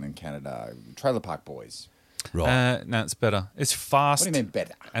weed one in Canada? Trailer Park Boys. Right. No, it's better. It's fast. What do you mean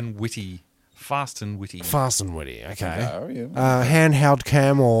better? And witty. Fast and witty. Okay. Handheld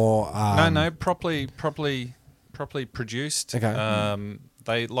cam or no, properly produced. Okay.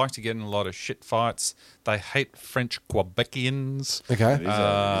 They like to get in a lot of shit fights. They hate French Quebecians. Okay.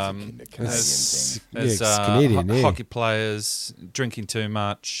 It is a Canadian thing. There's Canadian, hockey players drinking too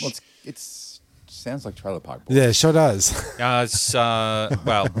much. Well, it's sounds like Trailer Park Boys. Yeah, it sure does. It's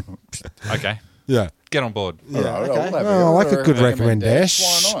well, okay. Yeah. Get on board. Yeah. Okay. I like a good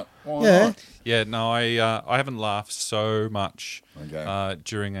recommendation. Why not? Yeah, no, I haven't laughed so much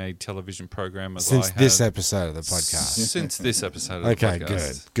during a television program as since I have this episode of the podcast. Since this episode of the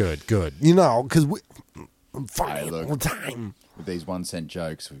podcast. Okay, good. You know, because I'm funny all the time. With these 1 cent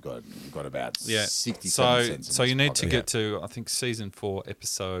jokes, we've got about 67 cents. So you need to get to, I think, season 4,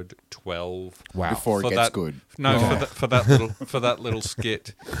 episode 12. Wow. Before it gets good. No, for that little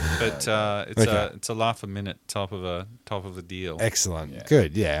skit. But it's a laugh a minute type of a deal. Excellent. Yeah.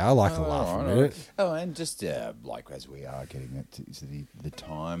 Good. Yeah, I like a laugh a minute. Oh, and just like as we are getting to the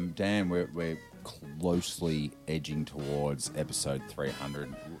time, Dan, we're closely edging towards episode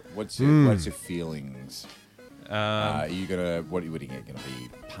 300. What's your feelings? Are you gonna? What are you gonna be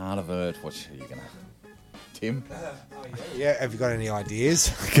part of it? What are you gonna, Tim? Yeah. Have you got any ideas?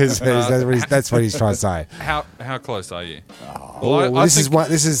 Because that's what he's trying to say. How close are you? This is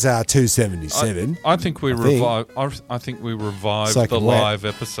 277. I think we revive. I think we revived the live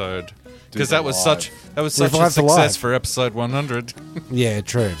episode because that was such a success for episode 100. Yeah,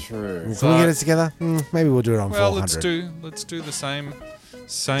 true. Can we get it together? Maybe we'll do it on 400. Let's do the same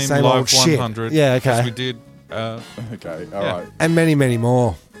live 100. Yeah, okay. As we did. Okay, all right. And many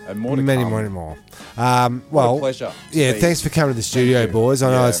more. And more to many come. more. What a pleasure. Yeah, thanks for coming to the studio, boys. I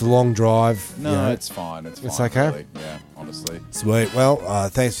know it's a long drive. No, it's fine. It's fine. Okay. Really. Yeah, honestly. Sweet. Well,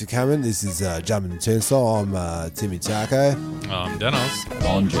 thanks for coming. This is Jumping the Turnstile. I'm Timmy Taco. I'm Dennis.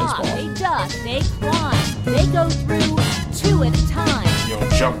 I'm Jess. They duck, they climb, they go through 2 at a time.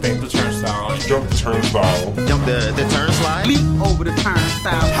 Jumping the turnstile. Jump the turnstile. Jump the turnstile. Leap over the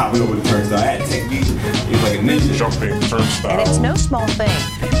turnstile. Hop over the turnstile. That technique is like a ninja. Jumping the turnstile. And it's no small thing.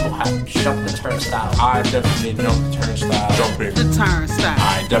 People have to jump the turnstile. turnstile. I definitely jumped the turnstile. Jumping. The turnstile.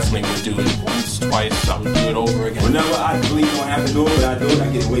 I definitely would do it once, twice. I would do it over again. Whenever I believe I don't have to do it, but I do it,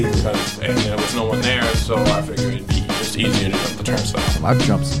 I get away with it. And there was no one there, so I figured it'd be just easier to jump the turnstile. I've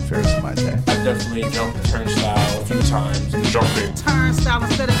jumped some Ferris in my day. I definitely jumped the turnstile a few times. Jumping. Turnstile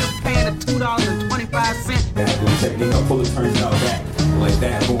instead of just paying the $2.25. That good technique, I pull the turnstile back. Like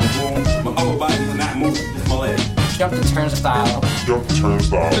that, boom, boom. My upper body is not moving, just my leg. Jump the turnstile. Jump the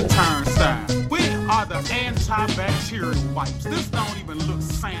turnstile. The turnstile. We are the antibacterial wipes. This don't even look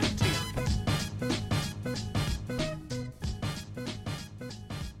sanitary.